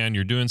beforehand,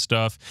 you're doing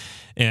stuff,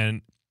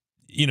 and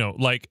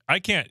like, I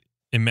can't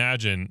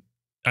imagine.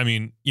 I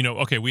mean,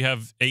 okay, we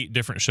have 8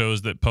 different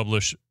shows that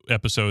publish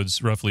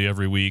episodes roughly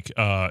every week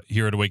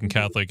here at Awaken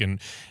Catholic, and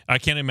I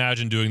can't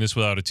imagine doing this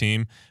without a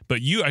team.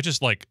 But I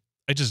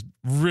just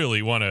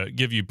really want to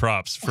give you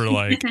props for,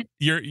 like,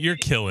 you're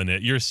killing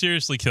it. You're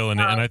seriously killing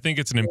it, and I think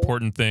it's an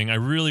important thing. I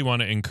really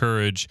want to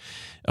encourage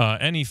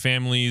any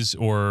families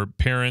or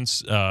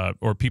parents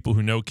or people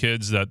who know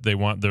kids that they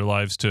want their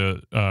lives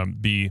to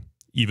be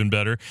even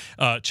better.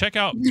 Check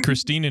out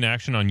Christine in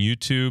action on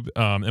YouTube,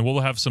 and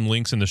we'll have some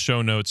links in the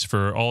show notes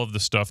for all of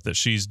the stuff that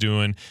she's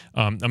doing.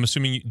 I'm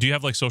assuming, do you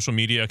have like social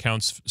media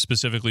accounts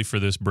specifically for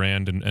this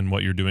brand and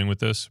what you're doing with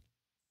this?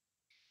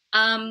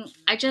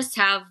 I just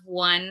have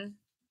one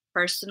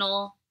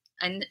personal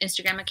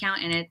Instagram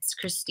account, and it's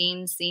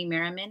Christine C.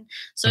 Merriman.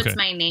 So It's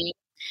my name.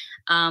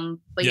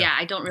 But yeah,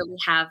 I don't really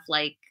have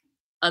like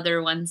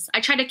other ones.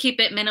 I try to keep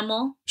it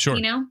minimal. Sure.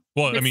 Well,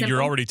 I mean, simple.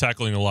 You're already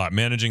tackling a lot.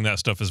 Managing that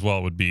stuff as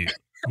well would be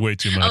way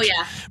too much. Oh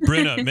yeah.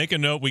 Brenna, make a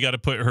note. We got to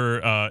put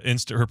her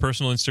her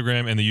personal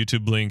Instagram and the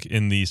YouTube link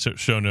in the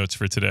show notes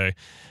for today.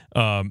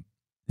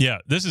 Yeah,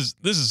 this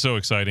is so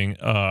exciting.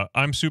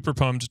 I'm super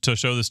pumped to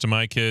show this to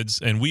my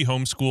kids, and we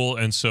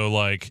homeschool, and so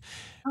like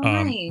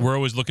we're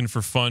always looking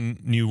for fun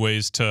new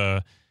ways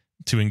to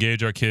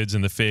engage our kids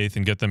in the faith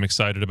and get them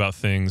excited about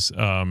things.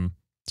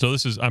 So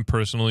I'm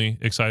personally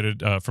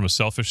excited from a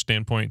selfish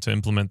standpoint to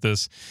implement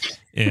this.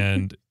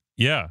 And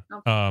yeah.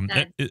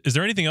 Is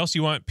there anything else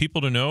you want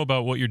people to know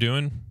about what you're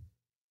doing?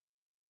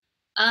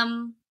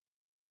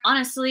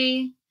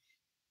 Honestly,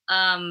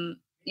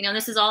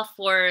 this is all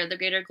for the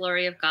greater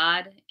glory of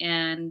God,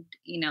 and,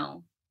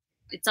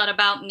 it's not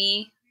about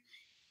me.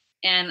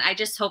 And I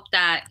just hope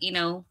that,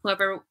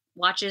 whoever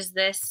watches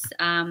this,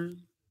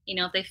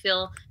 if they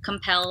feel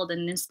compelled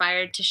and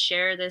inspired to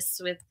share this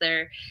with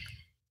their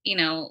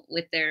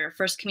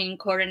First Communion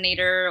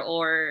coordinator,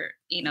 or,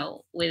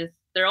 with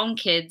their own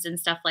kids and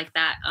stuff like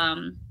that.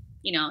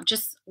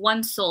 Just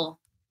one soul.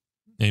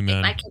 Amen.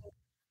 If I can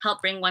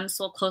help bring one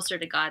soul closer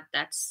to God,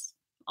 that's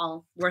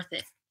all worth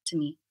it to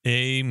me.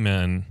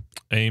 Amen.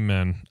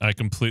 I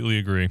completely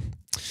agree.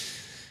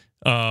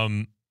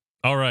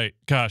 All right.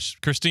 Gosh,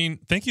 Christine,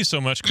 thank you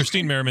so much.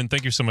 Christine Merriman,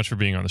 thank you so much for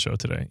being on the show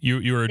today.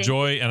 You are a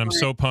joy, and I'm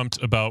so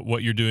pumped about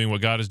what you're doing,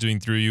 what God is doing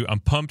through you. I'm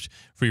pumped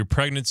for your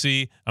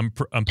pregnancy. I'm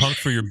pumped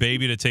for your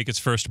baby to take its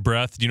first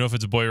breath. Do you know if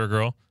it's a boy or a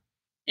girl?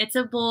 It's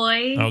a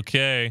boy.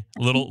 Okay.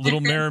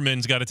 Little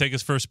Merriman's got to take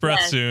his first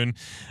breath soon.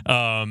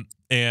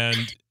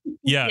 And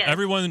yeah,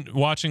 everyone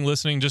watching,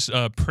 listening, just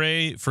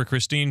pray for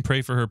Christine,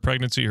 pray for her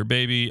pregnancy, her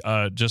baby,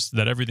 just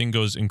that everything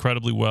goes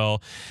incredibly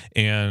well.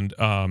 And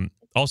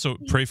also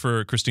pray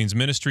for Christine's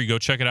ministry. Go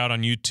check it out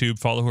on YouTube.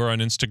 Follow her on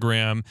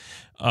Instagram.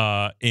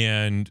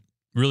 And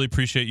really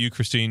appreciate you,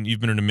 Christine.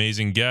 You've been an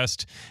amazing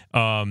guest.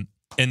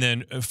 And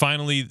then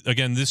finally,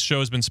 again, this show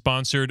has been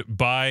sponsored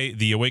by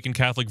the Awaken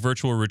Catholic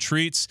Virtual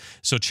Retreats.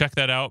 So check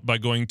that out by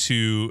going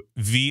to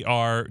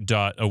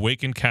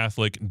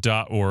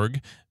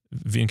vr.awakencatholic.org.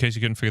 In case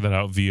you couldn't figure that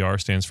out,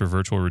 VR stands for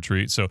virtual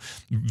retreat. So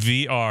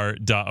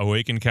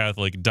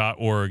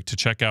vr.awakencatholic.org to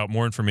check out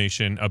more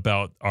information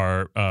about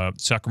our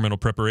sacramental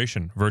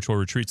preparation virtual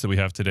retreats that we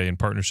have today in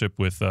partnership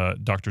with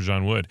Dr.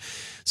 John Wood.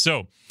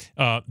 So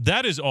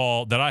that is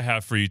all that I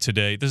have for you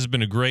today. This has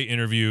been a great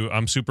interview.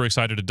 I'm super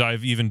excited to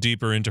dive even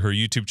deeper into her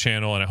YouTube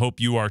channel, and I hope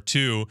you are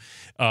too.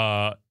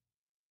 All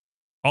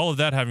of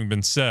that having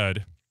been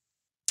said,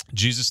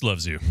 Jesus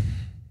loves you.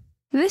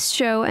 This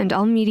show and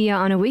all media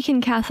on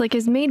Awaken Catholic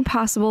is made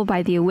possible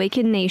by the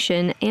Awaken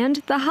Nation and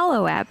the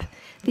Hallow app.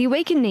 The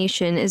Awaken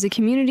Nation is a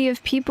community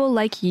of people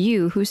like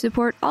you who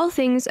support all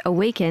things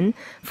Awaken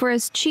for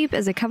as cheap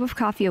as a cup of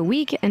coffee a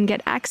week and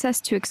get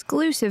access to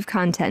exclusive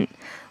content.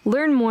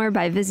 Learn more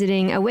by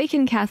visiting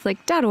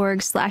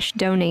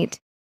awakencatholic.org/donate.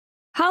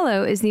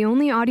 Hallow is the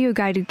only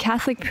audio-guided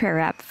Catholic prayer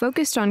app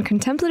focused on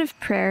contemplative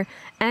prayer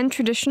and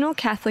traditional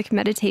Catholic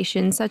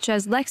meditation such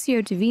as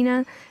Lectio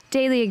Divina,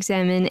 Daily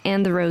Examen,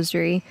 and the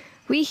Rosary.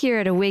 We here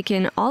at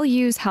Awaken all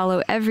use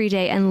Hallow every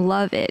day and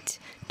love it.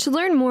 To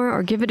learn more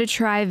or give it a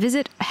try,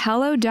 visit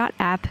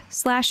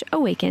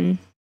hallow.app/awaken.